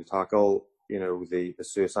trying to tackle the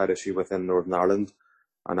suicide issue within Northern Ireland.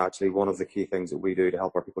 And actually one of the key things that we do to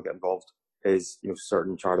help our people get involved is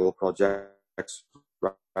certain charitable projects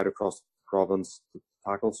right across the province to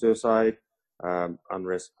tackle suicide and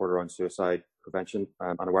raise support around suicide prevention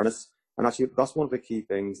and awareness. And actually that's one of the key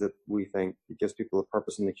things that we think it gives people a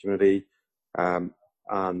purpose in the community, and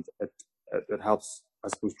it helps, I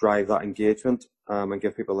suppose, drive that engagement and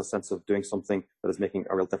give people a sense of doing something that is making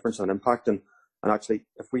a real difference and impact. And actually,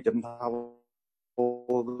 if we didn't have all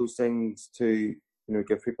of those things to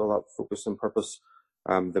give people that focus and purpose,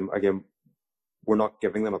 then again, we're not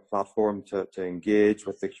giving them a platform to engage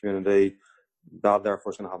with the community. That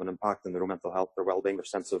therefore is going to have an impact on their own mental health, their well-being, their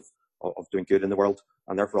sense of doing good in the world,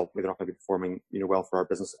 and therefore they're not going to be performing well for our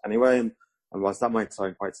business anyway. And whilst that might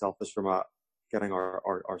sound quite selfish from getting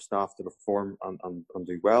our staff to perform and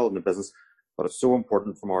do well in the business, but it's so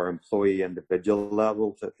important from our employee individual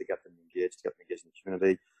level to get them engaged, to get them engaged in the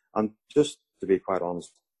community, and just to be quite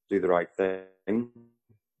honest, do the right thing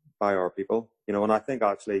by our people. And I think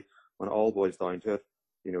actually when it all boils down to it,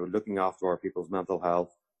 looking after our people's mental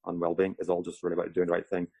health and well-being is all just really about doing the right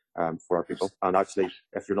thing for our people. And actually,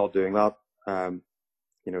 if you're not doing that,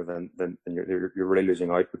 then you're really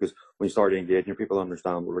losing out, because when you start engaging, people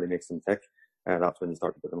understand what really makes them tick, and that's when you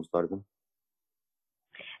start to get the most out of them.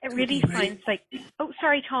 It really sounds like. Oh,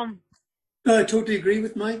 sorry, Tom. No, I totally agree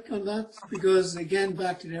with Mike on that, because again,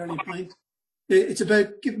 back to the early point, it's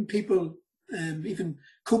about giving people even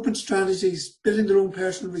coping strategies, building their own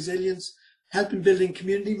personal resilience, helping building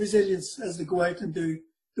community resilience as they go out and do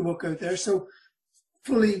the work out there. So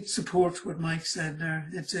fully support what Mike said there.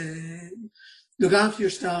 It's look after your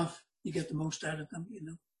staff, you get the most out of them,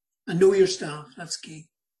 and know your staff. That's key.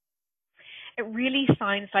 It really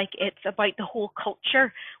sounds like it's about the whole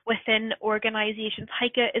culture within organizations.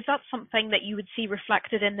 Heike, is that something that you would see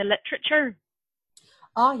reflected in the literature?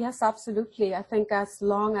 Oh, yes, absolutely. I think as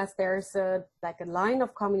long as there's a line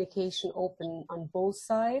of communication open on both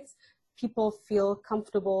sides, people feel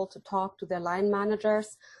comfortable to talk to their line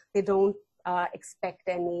managers. They don't expect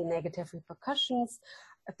any negative repercussions.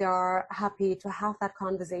 If they are happy to have that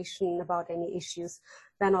conversation about any issues,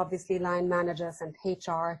 then obviously line managers and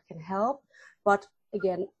HR can help. But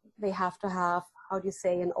again, they have to have,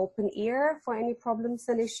 an open ear for any problems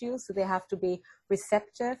and issues. So they have to be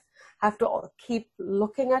receptive, have to keep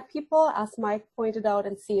looking at people, as Mike pointed out,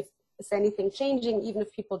 and see if there's anything changing, even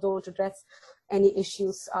if people don't address any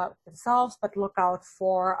issues themselves, but look out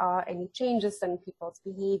for any changes in people's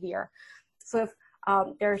behavior. So if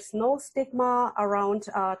there's no stigma around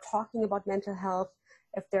talking about mental health,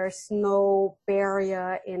 if there's no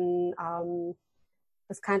barrier in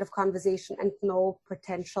this kind of conversation and no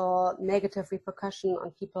potential negative repercussion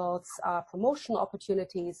on people's promotional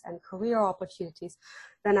opportunities and career opportunities,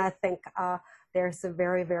 then I think there's a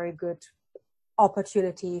very, very good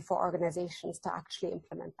opportunity for organizations to actually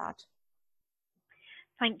implement that.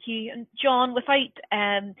 Thank you. And John, without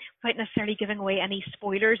necessarily giving away any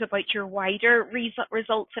spoilers about your wider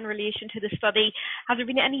results in relation to the study, have there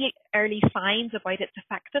been any early signs about its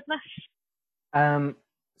effectiveness?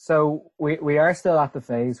 So we are still at the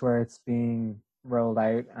phase where it's being rolled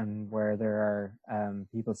out, and where there are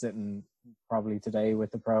people sitting probably today with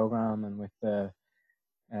the program and with the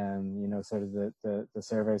sort of the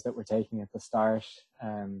surveys that we're taking at the start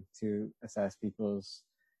to assess people's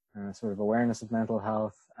sort of awareness of mental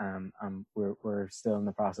health, and we're still in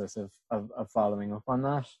the process of following up on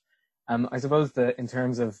that. I suppose that in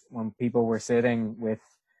terms of when people were sitting with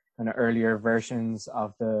kind of earlier versions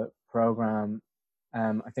of the program,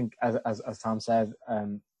 I think as Tom said,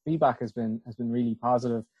 feedback has been really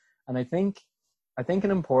positive, and I think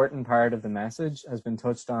an important part of the message has been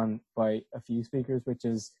touched on by a few speakers, which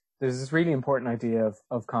is there's this really important idea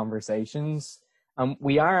of conversations.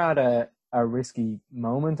 We are at a risky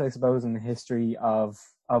moment, I suppose, in the history of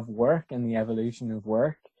work and the evolution of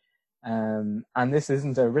work. And this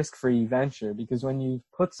isn't a risk-free venture, because when you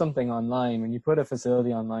put something online, when you put a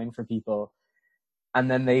facility online for people, and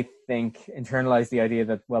then they internalize the idea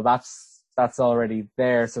that, well, that's already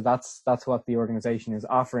there, so that's what the organization is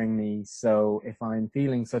offering me. So if I'm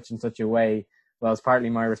feeling such and such a way, well, it's partly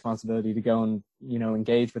my responsibility to go and,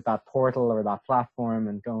 engage with that portal or that platform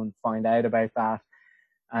and go and find out about that.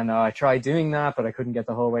 And I tried doing that, but I couldn't get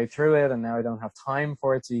the whole way through it, and now I don't have time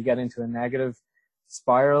for it. So you get into a negative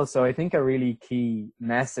spiral. So I think a really key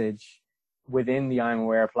message within the I'm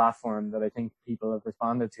Aware platform that I think people have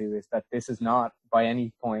responded to is that this is not by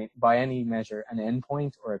any measure, an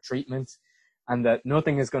endpoint or a treatment, and that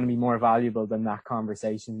nothing is going to be more valuable than that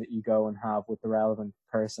conversation that you go and have with the relevant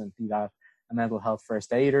person, be that a mental health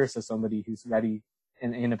first aider, so somebody who's ready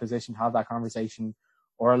in a position to have that conversation,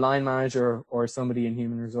 or a line manager, or somebody in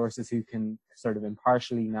human resources who can sort of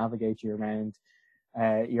impartially navigate you around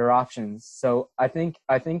your options. So I think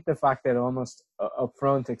the fact that almost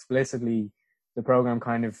upfront, explicitly, the program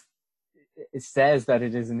kind of, it says that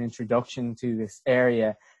it is an introduction to this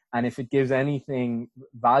area, and if it gives anything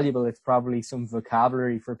valuable, it's probably some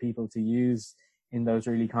vocabulary for people to use in those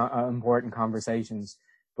really important conversations.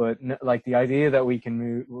 But like the idea that we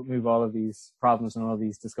can move all of these problems and all of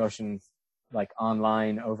these discussions like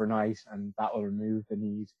online overnight, and that will remove the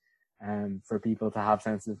need for people to have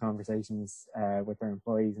sensitive conversations with their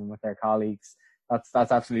employees and with their colleagues.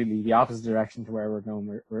 That's absolutely the opposite direction to where we're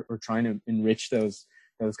going. We're trying to enrich those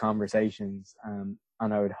conversations, and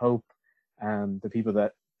I would hope the people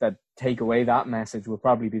that take away that message will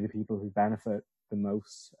probably be the people who benefit the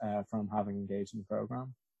most from having engaged in the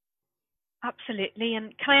program. Absolutely.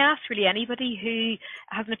 And can I ask really anybody who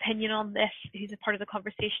has an opinion on this, who's a part of the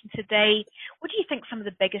conversation today, what do you think some of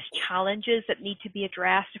the biggest challenges that need to be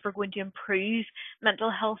addressed if we're going to improve mental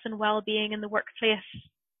health and well-being in the workplace?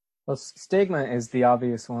 Well, stigma is the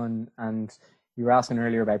obvious one, and you were asking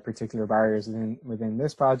earlier about particular barriers within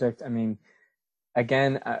this project. I mean,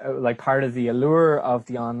 again, like part of the allure of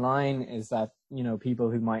the online is that, you know, people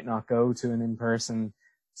who might not go to an in-person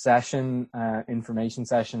session, information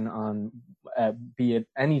session on, be it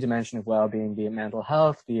any dimension of well-being, be it mental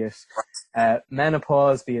health, be it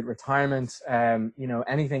menopause, be it retirement, you know,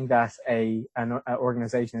 anything that an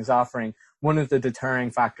organization is offering. One of the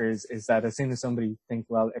deterring factors is that as soon as somebody thinks,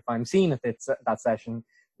 well, if I'm seen at that session,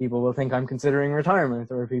 people will think I'm considering retirement,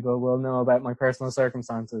 or people will know about my personal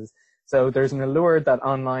circumstances. So there's an allure that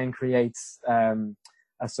online creates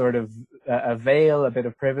a sort of a veil, a bit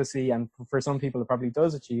of privacy, and for some people it probably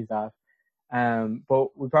does achieve that.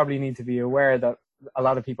 But we probably need to be aware that a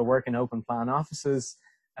lot of people work in open plan offices.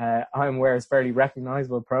 I'm aware it's a fairly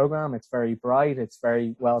recognizable program. It's very bright. It's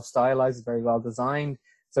very well stylized. It's very well designed.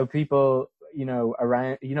 So people, you know,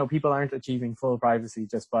 people aren't achieving full privacy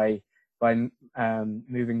just by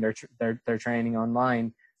moving their training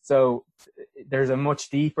online. So there's a much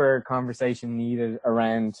deeper conversation needed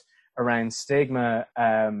around stigma,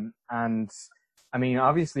 and I mean,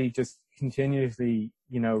 obviously, just continuously,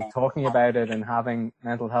 you know, talking about it and having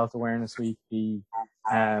Mental Health Awareness Week be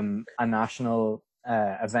a national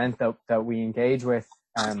event that we engage with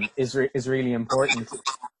is really important.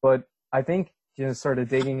 But I think, you know, sort of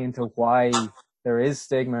digging into why there is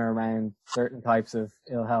stigma around certain types of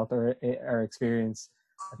ill health or experience,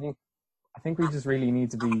 I think we just really need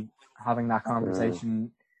to be having that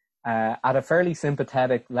conversation at a fairly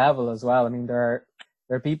sympathetic level as well. I mean, there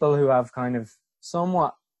are people who have kind of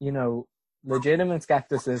somewhat, you know, legitimate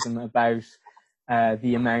skepticism about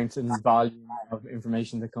the amount and volume of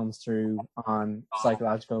information that comes through on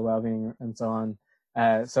psychological well-being and so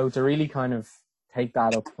on. So to really kind of take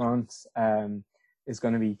that up front is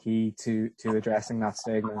going to be key to addressing that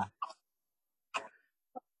stigma.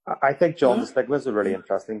 I think, John, the stigma is a really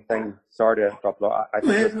interesting thing. Sorry to interrupt. I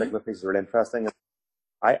think the stigma piece is really interesting.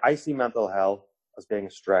 I see mental health as being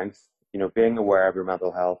a strength, you know, being aware of your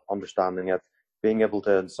mental health, understanding it, being able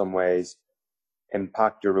to, in some ways,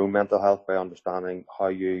 impact your own mental health by understanding how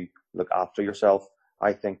you look after yourself,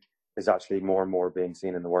 I think is actually more and more being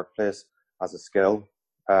seen in the workplace as a skill.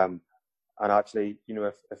 And actually, you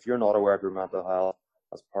know, if you're not aware of your mental health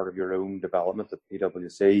as part of your own development at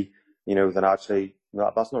PwC, you know, then actually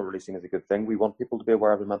that's not really seen as a good thing. We want people to be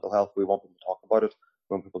aware of their mental health. We want them to talk about it.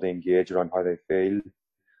 We want people to engage around how they feel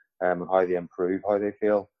and how they improve how they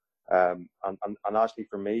feel. And actually,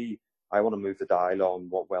 for me, I want to move the dial on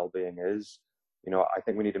what well-being is. You know, I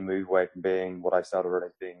think we need to move away from being what I said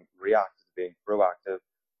already, being reactive, being proactive,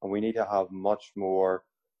 and we need to have much more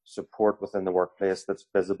support within the workplace that's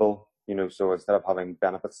visible. You know, so instead of having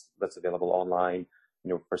benefits that's available online, you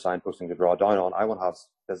know, for signposting to draw down on, I want to have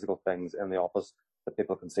physical things in the office that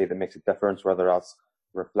people can see that makes a difference, whether that's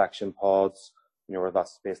reflection pods, you know, whether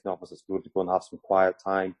that's space in the office that's good to go and have some quiet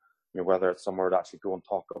time, you know, whether it's somewhere to actually go and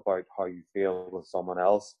talk about how you feel with someone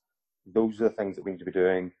else. Those are the things that we need to be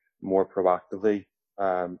doing more proactively,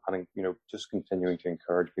 and, you know, just continuing to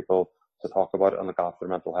encourage people to talk about it and look after their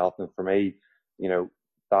mental health. And for me, you know,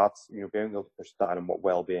 that's, you know, being able to push that and what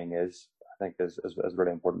well-being is, I think is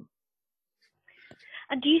really important.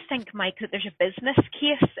 And do you think, Mike, that there's a business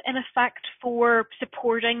case in effect for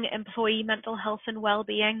supporting employee mental health and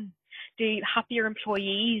well-being? Do happier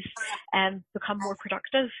employees become more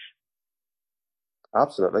productive?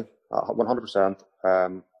 Absolutely, 100%.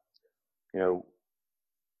 You know,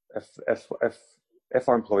 if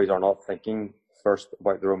our employees are not thinking first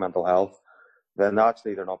about their own mental health, then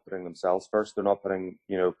actually they're not putting themselves first. They're not putting,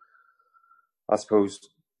 you know, I suppose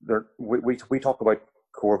we talk about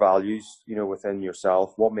core values, you know, within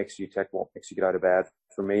yourself. What makes you tick? What makes you get out of bed?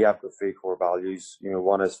 For me, I've got 3 core values. You know,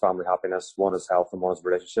 one is family happiness, one is health, and one is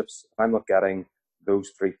relationships. If I'm not getting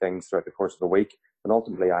those 3 things throughout the course of the week, then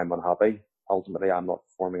ultimately I'm unhappy. Ultimately, I'm not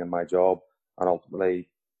performing in my job, and ultimately,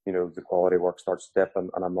 you know, the quality of work starts to dip, and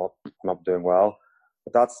I'm not doing well.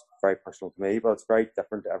 But that's very personal to me, but it's very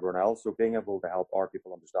different to everyone else. So being able to help our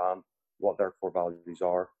people understand what their core values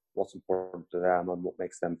are, what's important to them, and what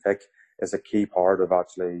makes them tick is a key part of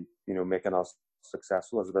actually, you know, making us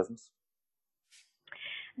successful as a business.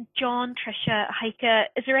 John, Tricia, Heike,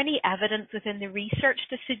 is there any evidence within the research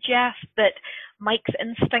to suggest that Mike's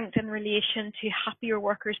instinct in relation to happier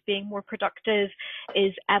workers being more productive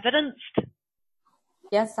is evidenced?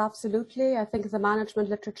 Yes, absolutely. I think the management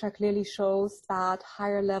literature clearly shows that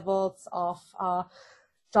higher levels of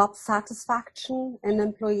job satisfaction in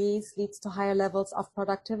employees leads to higher levels of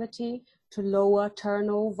productivity, to lower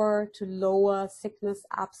turnover, to lower sickness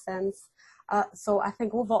absence. So I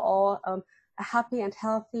think overall, a happy and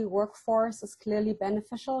healthy workforce is clearly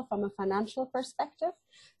beneficial from a financial perspective.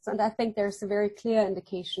 So, and I think there's a very clear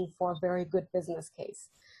indication for a very good business case.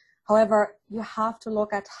 However, you have to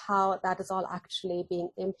look at how that is all actually being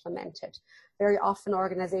implemented. Very often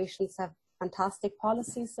organizations have fantastic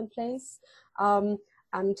policies in place, and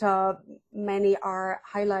many are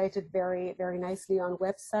highlighted very, very nicely on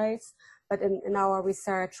websites. But in our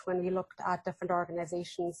research, when we looked at different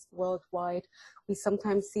organizations worldwide, we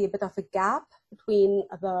sometimes see a bit of a gap between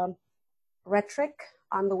the rhetoric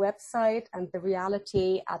on the website and the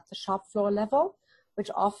reality at the shop floor level, which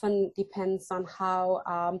often depends on how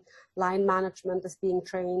line management is being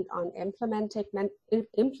trained on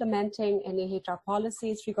implementing any HR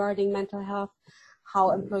policies regarding mental health,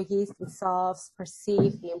 how employees themselves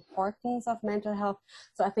perceive the importance of mental health.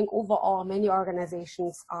 So I think overall, many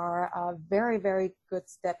organizations are a very, very good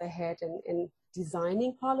step ahead in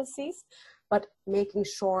designing policies, but making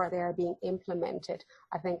sure they are being implemented,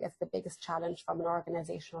 I think, is the biggest challenge from an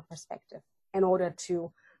organizational perspective in order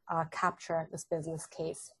to capture this business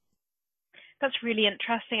case. That's really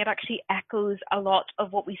interesting. It actually echoes a lot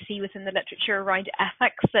of what we see within the literature around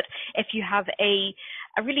ethics, that if you have a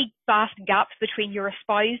really vast gap between your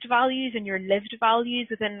espoused values and your lived values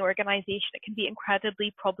within an organization, it can be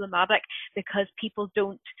incredibly problematic because people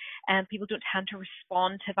don't tend to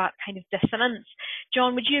respond to that kind of dissonance.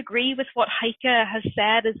 John, would you agree with what Heike has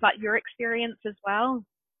said? Is that your experience as well?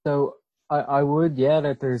 So I would, yeah,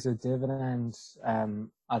 that there's a dividend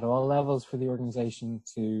at all levels for the organization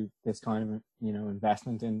to this kind of,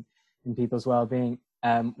 investment in people's well-being.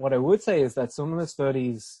 What I would say is that some of the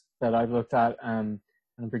studies that I've looked at, and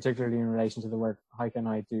particularly in relation to the work Heike and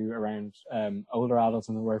I do around older adults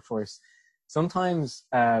in the workforce, sometimes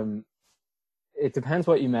it depends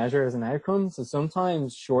what you measure as an outcome. So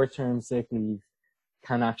sometimes short-term sick leave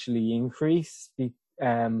can actually increase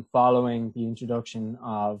following the introduction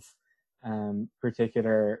of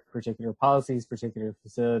particular policies, particular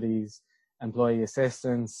facilities, employee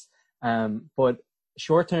assistance. But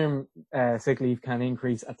short-term sick leave can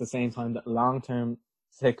increase at the same time that long-term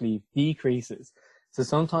sick leave decreases. So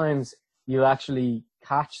sometimes you'll actually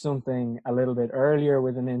catch something a little bit earlier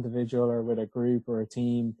with an individual or with a group or a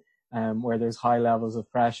team where there's high levels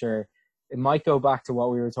of pressure. It might go back to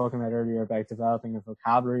what we were talking about earlier about developing a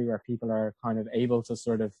vocabulary where people are kind of able to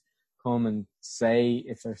sort of come and say,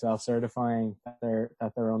 if they're self-certifying, that they're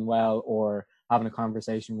unwell, or having a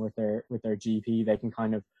conversation with their GP, they can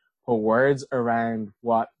kind of put words around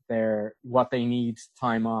what they need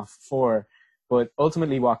time off for. But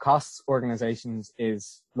ultimately, what costs organizations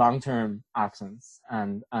is long-term absence,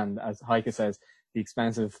 and as Heike says, the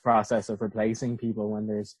expensive process of replacing people when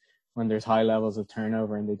there's high levels of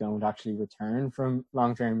turnover and they don't actually return from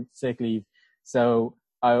long-term sick leave. So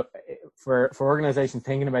for organizations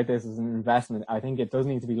thinking about this as an investment, I think it does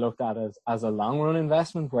need to be looked at as a long-run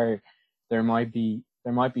investment where there might be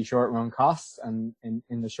short-run costs, and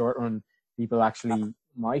in the short run, people actually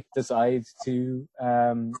might decide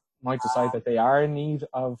that they are in need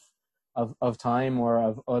of time or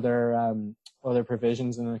of other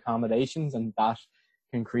provisions and accommodations, and that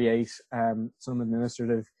can create some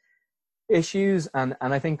administrative issues, and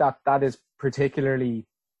I think that is particularly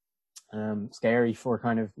scary for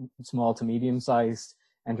kind of small to medium-sized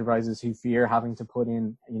enterprises who fear having to put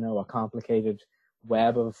in, a complicated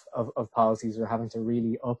web of policies, or having to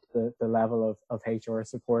really up the level of HR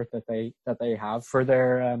support that they have for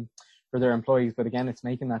their employees. But again, it's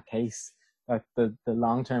making that case that the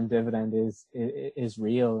long-term dividend is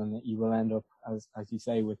real, and that you will end up, as you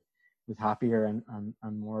say, with happier and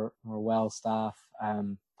more well staff.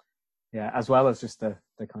 As well as just the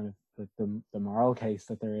kind of the moral case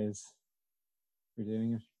that there is for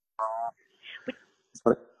doing it. I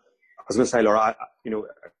was going to say, Laura, in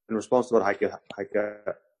response to what Heike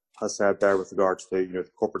has said there with regards to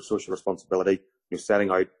corporate social responsibility, setting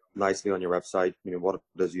out nicely on your website, what it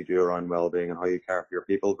is you do around well-being and how you care for your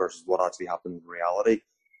people versus what actually happens in reality.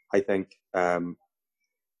 I think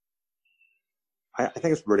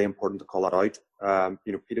it's really important to call that out.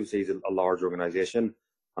 PwC is a large organisation,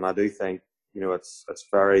 and I do think it's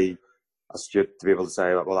very astute to be able to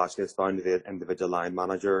say, well, actually, it's down to the individual line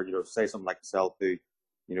manager. Say something like myself, who,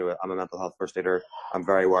 I'm a mental health first aider. I'm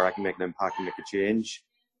very aware I can make an impact and make a change.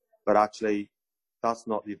 But actually,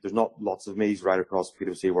 there's not lots of me's right across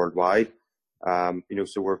PwC worldwide.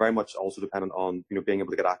 So we're very much also dependent on, being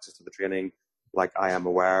able to get access to the training, like I Am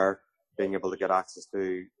Aware, being able to get access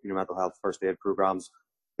to, mental health first aid programs,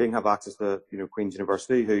 have access to, Queen's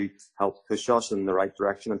University, who help push us in the right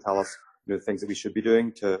direction and tell us, the things that we should be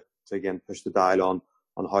doing to again push the dial on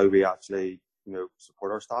how we actually,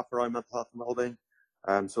 support our staff around mental health and wellbeing.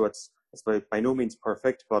 So it's by no means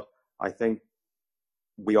perfect, but I think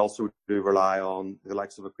we also do rely on the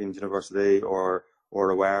likes of a Queen's University or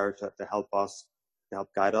Aware to help us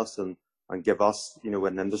help guide us and give us, in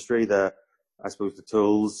the industry, I suppose the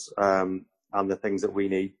tools and the things that we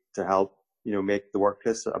need to help, make the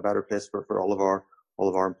workplace a better place for all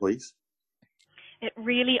of our employees. It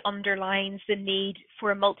really underlines the need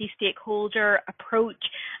for a multi-stakeholder approach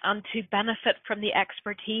and to benefit from the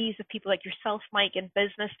expertise of people like yourself, Mike, in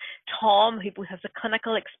business, Tom, who both has a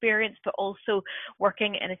clinical experience but also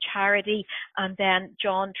working in a charity, and then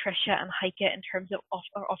John, Tricia and Heike in terms of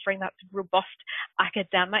offering that robust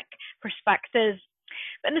academic perspective.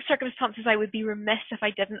 But in the circumstances, I would be remiss if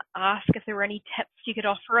I didn't ask if there were any tips you could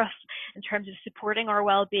offer us in terms of supporting our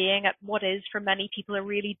well-being at what is for many people a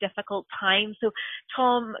really difficult time. So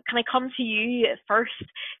Tom, can I come to you first,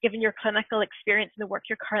 given your clinical experience and the work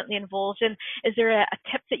you're currently involved in? Is there a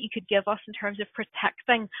tip that you could give us in terms of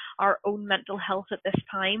protecting our own mental health at this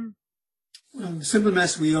time? Well, the simple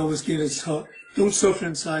message we always give is don't suffer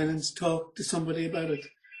in silence, talk to somebody about it.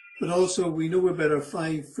 But also, we know about our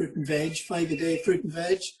 5 fruit and veg, 5 a day fruit and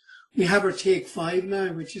veg. We have our Take 5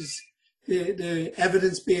 now, which is the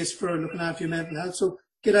evidence base for looking after your mental health. So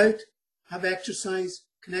get out, have exercise,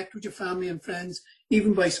 connect with your family and friends,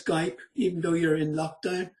 even by Skype, even though you're in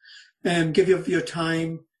lockdown. Give your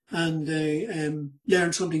time and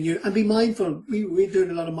learn something new and be mindful. We're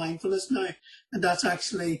doing a lot of mindfulness now, and that's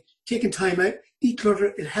actually taking time out.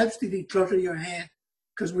 Declutter. It helps to declutter your head,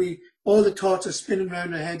 because all the thoughts are spinning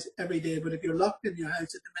around our heads every day. But if you're locked in your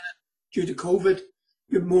house at the minute due to COVID,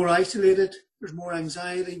 you're more isolated. There's more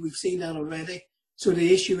anxiety. We've seen that already. So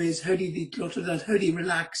the issue is, how do you declutter that? How do you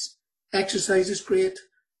relax? Exercise is great,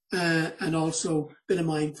 and also a bit of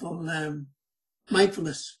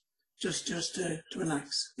mindfulness, just to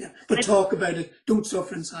relax. Yeah, but talk about it. Don't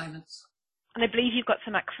suffer in silence. And I believe you've got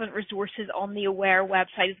some excellent resources on the Aware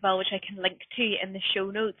website as well, which I can link to in the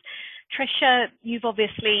show notes. Tricia, you've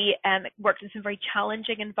obviously worked in some very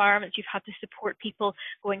challenging environments. You've had to support people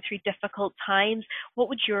going through difficult times. What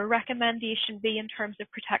would your recommendation be in terms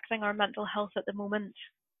of protecting our mental health at the moment?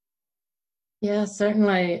 Yeah,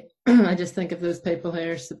 certainly. I just think of those people who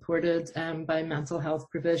are supported by mental health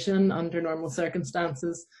provision under normal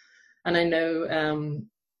circumstances. And I know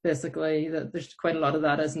basically that there's quite a lot of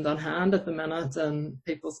that isn't on hand at the minute, and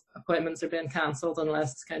people's appointments are being cancelled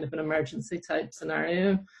unless it's kind of an emergency type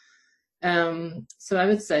scenario. So I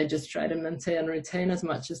would say just try to maintain routine as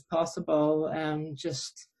much as possible.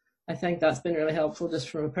 I think that's been really helpful just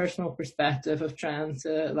from a personal perspective of trying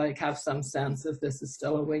to have some sense of this is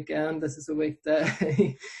still a weekend, this is a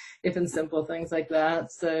weekday, even simple things like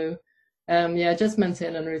that. So just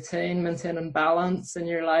maintaining routine, maintaining balance in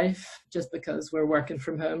your life. Just because we're working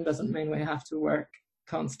from home doesn't mean we have to work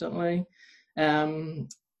constantly. Routine,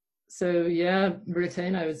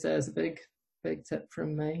 I would say, is a big tip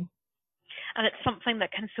from me. And it's something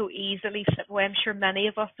that can so easily slip away. I'm sure many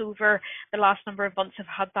of us over the last number of months have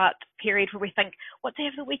had that period where we think, what day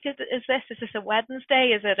of the week is this? Is this a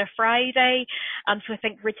Wednesday? Is it a Friday? And so I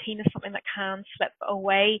think routine is something that can slip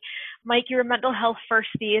away. Mike, you're a mental health first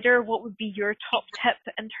aider. What would be your top tip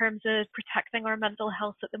in terms of protecting our mental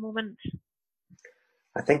health at the moment?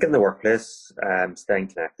 I think in the workplace, staying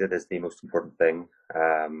connected is the most important thing.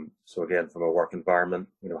 So again, from a work environment,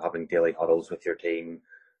 having daily huddles with your team,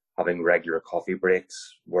 having regular coffee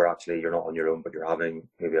breaks where actually you're not on your own, but you're having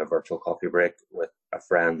maybe a virtual coffee break with a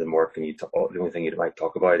friend in work, and the only thing you might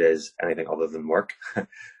talk about is anything other than work.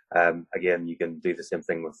 Again, you can do the same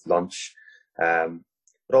thing with lunch. But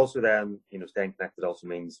also then, staying connected also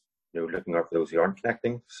means, looking out for those who aren't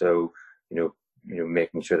connecting. So,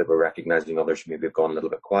 making sure that we're recognizing others who maybe have gone a little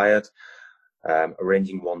bit quiet.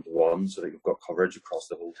 Arranging one-to-one so that you've got coverage across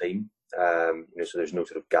the whole team. So there's no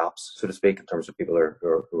sort of gaps, so to speak, in terms of people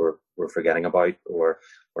who are forgetting about or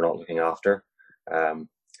we're not looking after.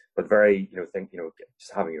 But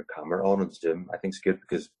just having your camera on Zoom, I think is good,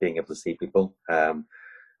 because being able to see people and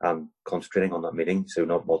concentrating on that meeting, so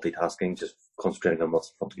not multitasking, just concentrating on what's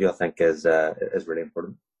in front of you, I think is really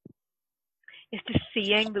important. Is just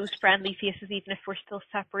seeing those friendly faces, even if we're still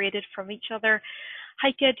separated from each other.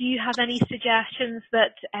 Heike, do you have any suggestions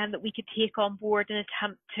that we could take on board in an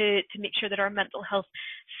attempt to make sure that our mental health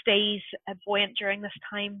stays buoyant during this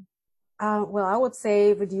time? Well, I would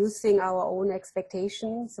say reducing our own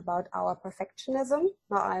expectations about our perfectionism.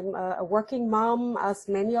 Now, I'm a working mom, as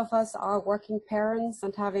many of us are working parents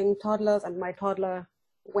and having toddlers, and my toddler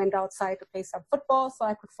went outside to play some football, so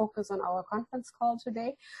I could focus on our conference call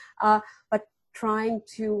today. But trying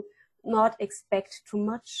to not expect too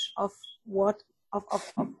much of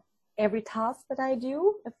every task that I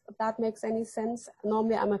do, if that makes any sense.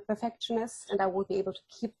 Normally I'm a perfectionist and I won't be able to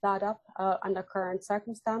keep that up under current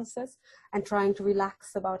circumstances, and trying to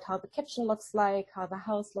relax about how the kitchen looks like, how the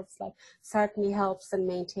house looks like, certainly helps in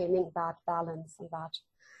maintaining that balance and that,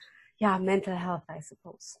 mental health, I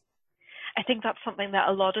suppose. I think that's something that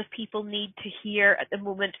a lot of people need to hear at the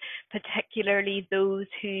moment, particularly those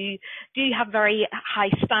who do have very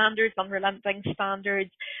high standards, unrelenting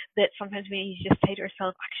standards, that sometimes we need to just say to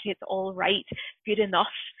ourselves, actually, it's all right, good enough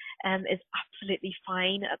is absolutely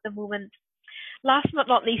fine at the moment. Last but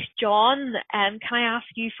not least, John, can I ask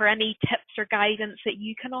you for any tips or guidance that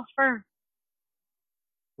you can offer?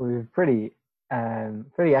 We have pretty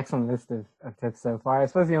excellent list of tips so far. I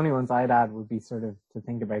suppose the only ones I'd add would be sort of to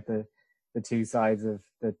think about the two sides of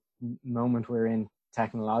the moment we're in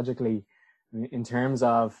technologically, in terms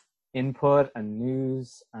of input and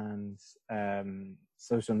news and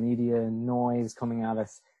social media noise coming at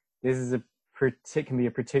us. This is can be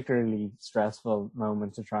a particularly stressful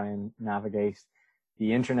moment to try and navigate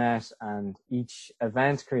the internet, and each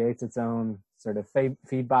event creates its own sort of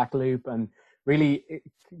feedback loop. And really,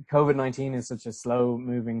 COVID-19 is such a slow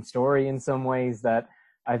moving story in some ways that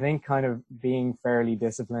I think kind of being fairly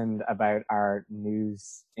disciplined about our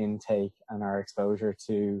news intake and our exposure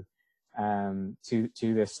to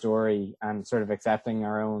this story, and sort of accepting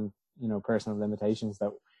our own, personal limitations,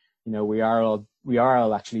 that, we are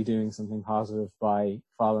all actually doing something positive by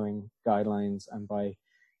following guidelines and by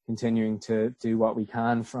continuing to do what we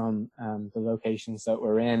can from the locations that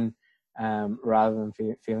we're in, rather than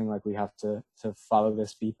feeling like we have to follow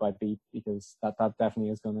this beat by beat, because that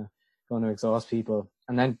definitely is going to exhaust people.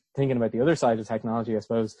 And then thinking about the other side of technology, I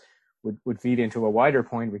suppose, would feed into a wider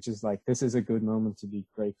point, which is like, this is a good moment to be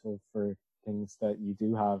grateful for things that you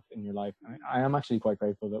do have in your life. I am actually quite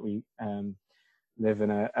grateful that we live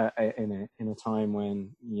in a time when,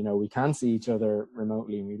 we can see each other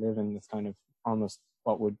remotely, and we live in this kind of almost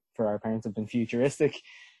what would for our parents have been futuristic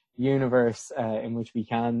universe in which we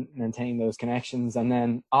can maintain those connections. And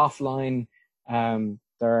then offline,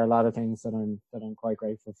 there are a lot of things that I'm quite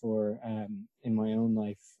grateful for in my own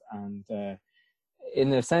life, and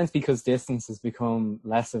in a sense, because distance has become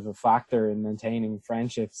less of a factor in maintaining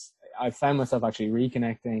friendships, I found myself actually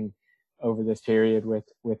reconnecting over this period with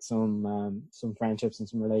some friendships and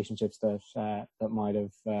some relationships that I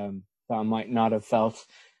might not have felt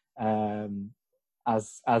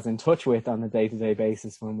as in touch with on a day-to-day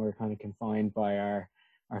basis when we're kind of confined by our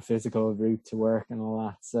physical route to work and all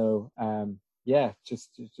that. So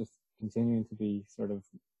just continuing to be sort of,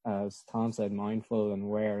 as Tom said, mindful and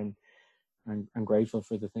aware and grateful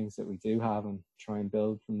for the things that we do have, and try and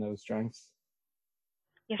build from those strengths.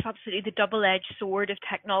 Yes, absolutely. The double-edged sword of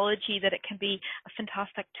technology, that it can be a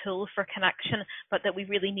fantastic tool for connection, but that we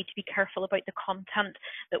really need to be careful about the content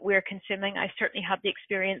that we're consuming. I certainly had the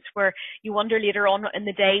experience where you wonder later on in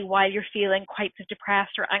the day, while you're feeling quite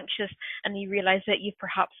depressed or anxious, and you realize that you've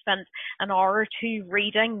perhaps spent an hour or two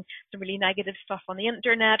reading some really negative stuff on the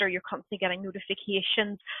internet, or you're constantly getting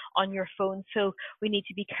notifications on your phone. So we need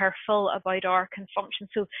to be careful about our consumption.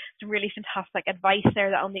 So some really fantastic advice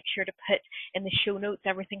there that I'll make sure to put in the show notes.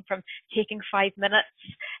 Everything from taking 5 minutes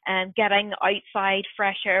and getting outside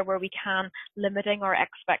fresh air where we can, limiting our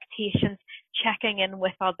expectations, checking in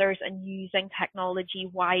with others, and using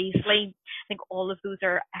technology wisely. I think all of those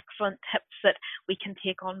are excellent tips that we can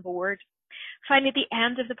take on board. Finally, at the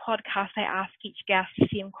end of the podcast, I ask each guest the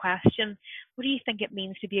same question. What do you think it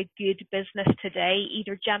means to be a good business today,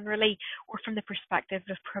 either generally or from the perspective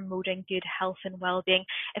of promoting good health and well-being?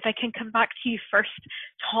 If I can come back to you first,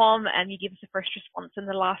 Tom, and you gave us the first response in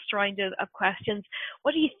the last round of questions.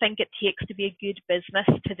 What do you think it takes to be a good business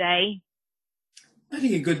today? I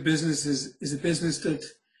think a good business is a business that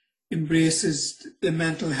embraces the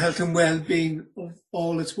mental health and well-being of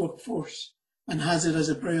all its workforce, and has it as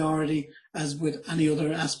a priority as with any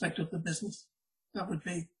other aspect of the business. That would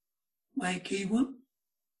be my key one.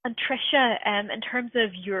 And Tricia, in terms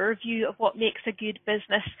of your view of what makes a good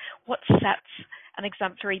business, what sets an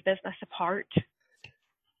exemplary business apart?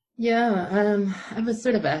 Yeah, I would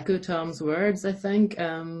sort of echo Tom's words. I think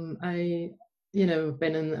been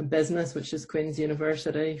in a business, which is Queen's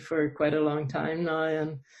University, for quite a long time now,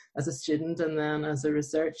 and as a student and then as a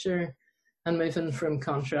researcher. And moving from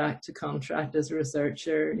contract to contract as a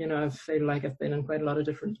researcher, I feel like I've been in quite a lot of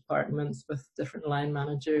different departments with different line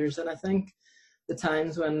managers. And I think the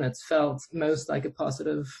times when it's felt most like a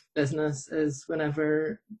positive business is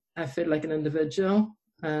whenever I feel like an individual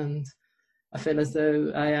and I feel as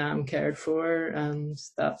though I am cared for. And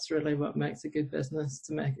that's really what makes a good business,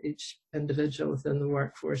 to make each individual within the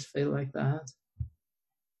workforce feel like that.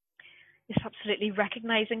 Yes, absolutely.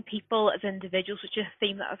 Recognising people as individuals, which is a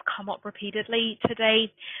theme that has come up repeatedly today.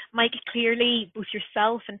 Mike, clearly both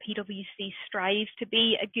yourself and PwC strive to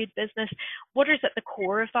be a good business. What is at the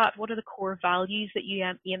core of that? What are the core values that you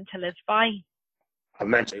aim to live by? I've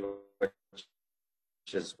mentioned which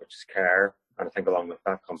is care, and I think along with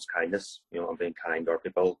that comes kindness. And being kind to our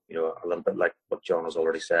people. A little bit like what John has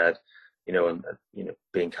already said. And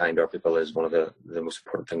being kind to our people is one of the most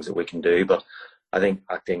important things that we can do. But I think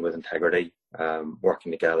acting with integrity,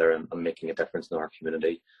 working together, and making a difference in our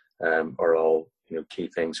community are all key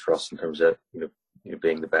things for us in terms of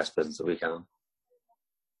being the best business that we can.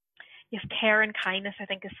 Yes, care and kindness, I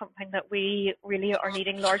think, is something that we really are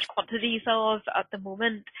needing large quantities of at the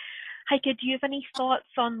moment. Heike, do you have any thoughts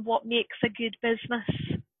on what makes a good business?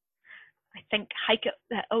 I think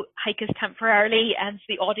Heike is temporarily, and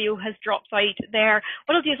the audio has dropped out there.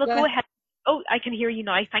 What I'll do is I'll go ahead. Oh, I can hear you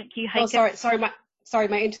now. Thank you, Heike. Oh, sorry,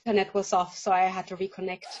 my internet was off, so I had to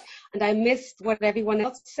reconnect. And I missed what everyone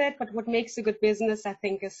else said, but what makes a good business, I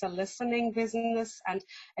think, is a listening business and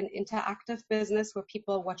an interactive business where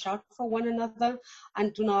people watch out for one another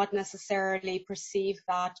and do not necessarily perceive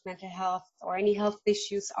that mental health or any health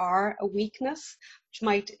issues are a weakness, which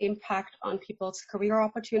might impact on people's career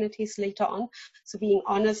opportunities later on. So being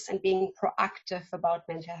honest and being proactive about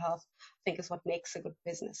mental health, I think, is what makes a good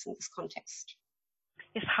business in this context.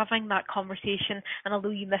 Is having that conversation, and although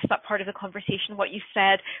you missed that part of the conversation, what you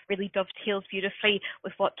said really dovetails beautifully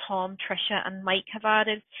with what Tom, Tricia and Mike have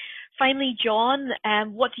added. Finally, John,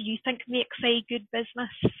 what do you think makes a good business?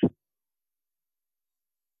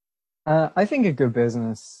 I think a good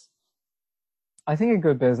business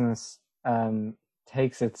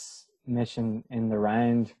takes its mission in the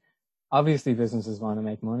round. Obviously, businesses want to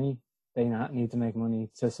make money. They need to make money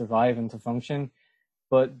to survive and to function,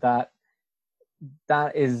 but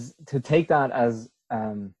that is to take that as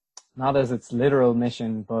not as its literal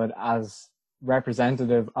mission, but as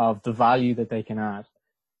representative of the value that they can add.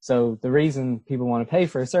 So the reason people want to pay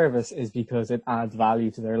for a service is because it adds value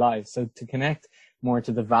to their lives. So to connect more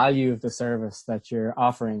to the value of the service that you're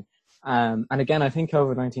offering. And again, I think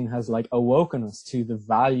COVID-19 has awoken us to the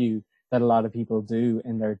value that a lot of people do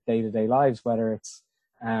in their day-to-day lives, whether it's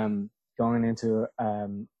going into a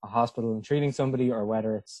hospital and treating somebody, or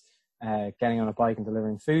whether it's getting on a bike and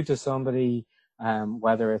delivering food to somebody,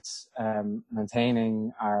 whether it's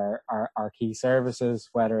maintaining our key services,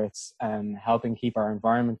 whether it's helping keep our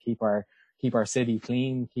environment, keep our city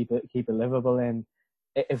clean, keep it livable in.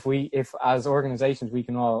 If as organizations we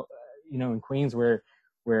can all, in Queens we're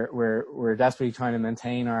desperately trying to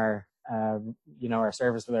maintain our our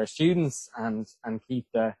service with our students and keep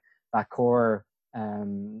that core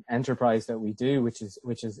enterprise that we do, which is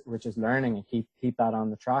learning, and keep that on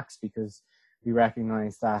the tracks, because we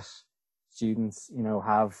recognize that students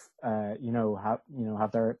have their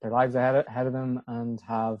lives ahead of them, and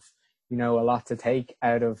have a lot to take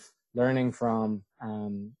out of learning from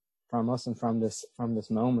us and from this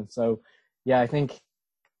moment. So yeah, I think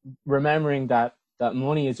remembering that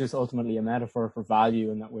money is just ultimately a metaphor for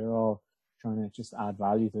value, and that we're all trying to just add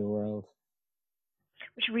value to the world.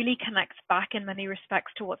 Which really connects back in many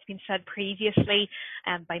respects to what's been said previously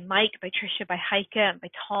by Mike, by Tricia, by Heike, and by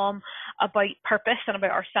Tom about purpose and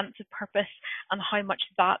about our sense of purpose and how much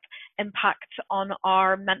that impacts on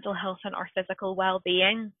our mental health and our physical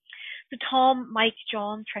well-being. So Tom, Mike,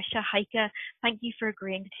 John, Tricia, Heike, thank you for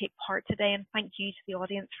agreeing to take part today, and thank you to the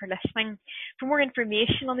audience for listening. For more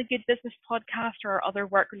information on the Good Business podcast or our other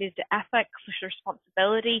work related to ethics, social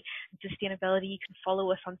responsibility and sustainability, you can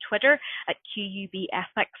follow us on Twitter at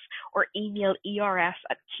QUBethics or email ers@qub.ac.uk.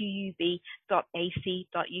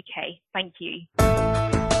 Thank you.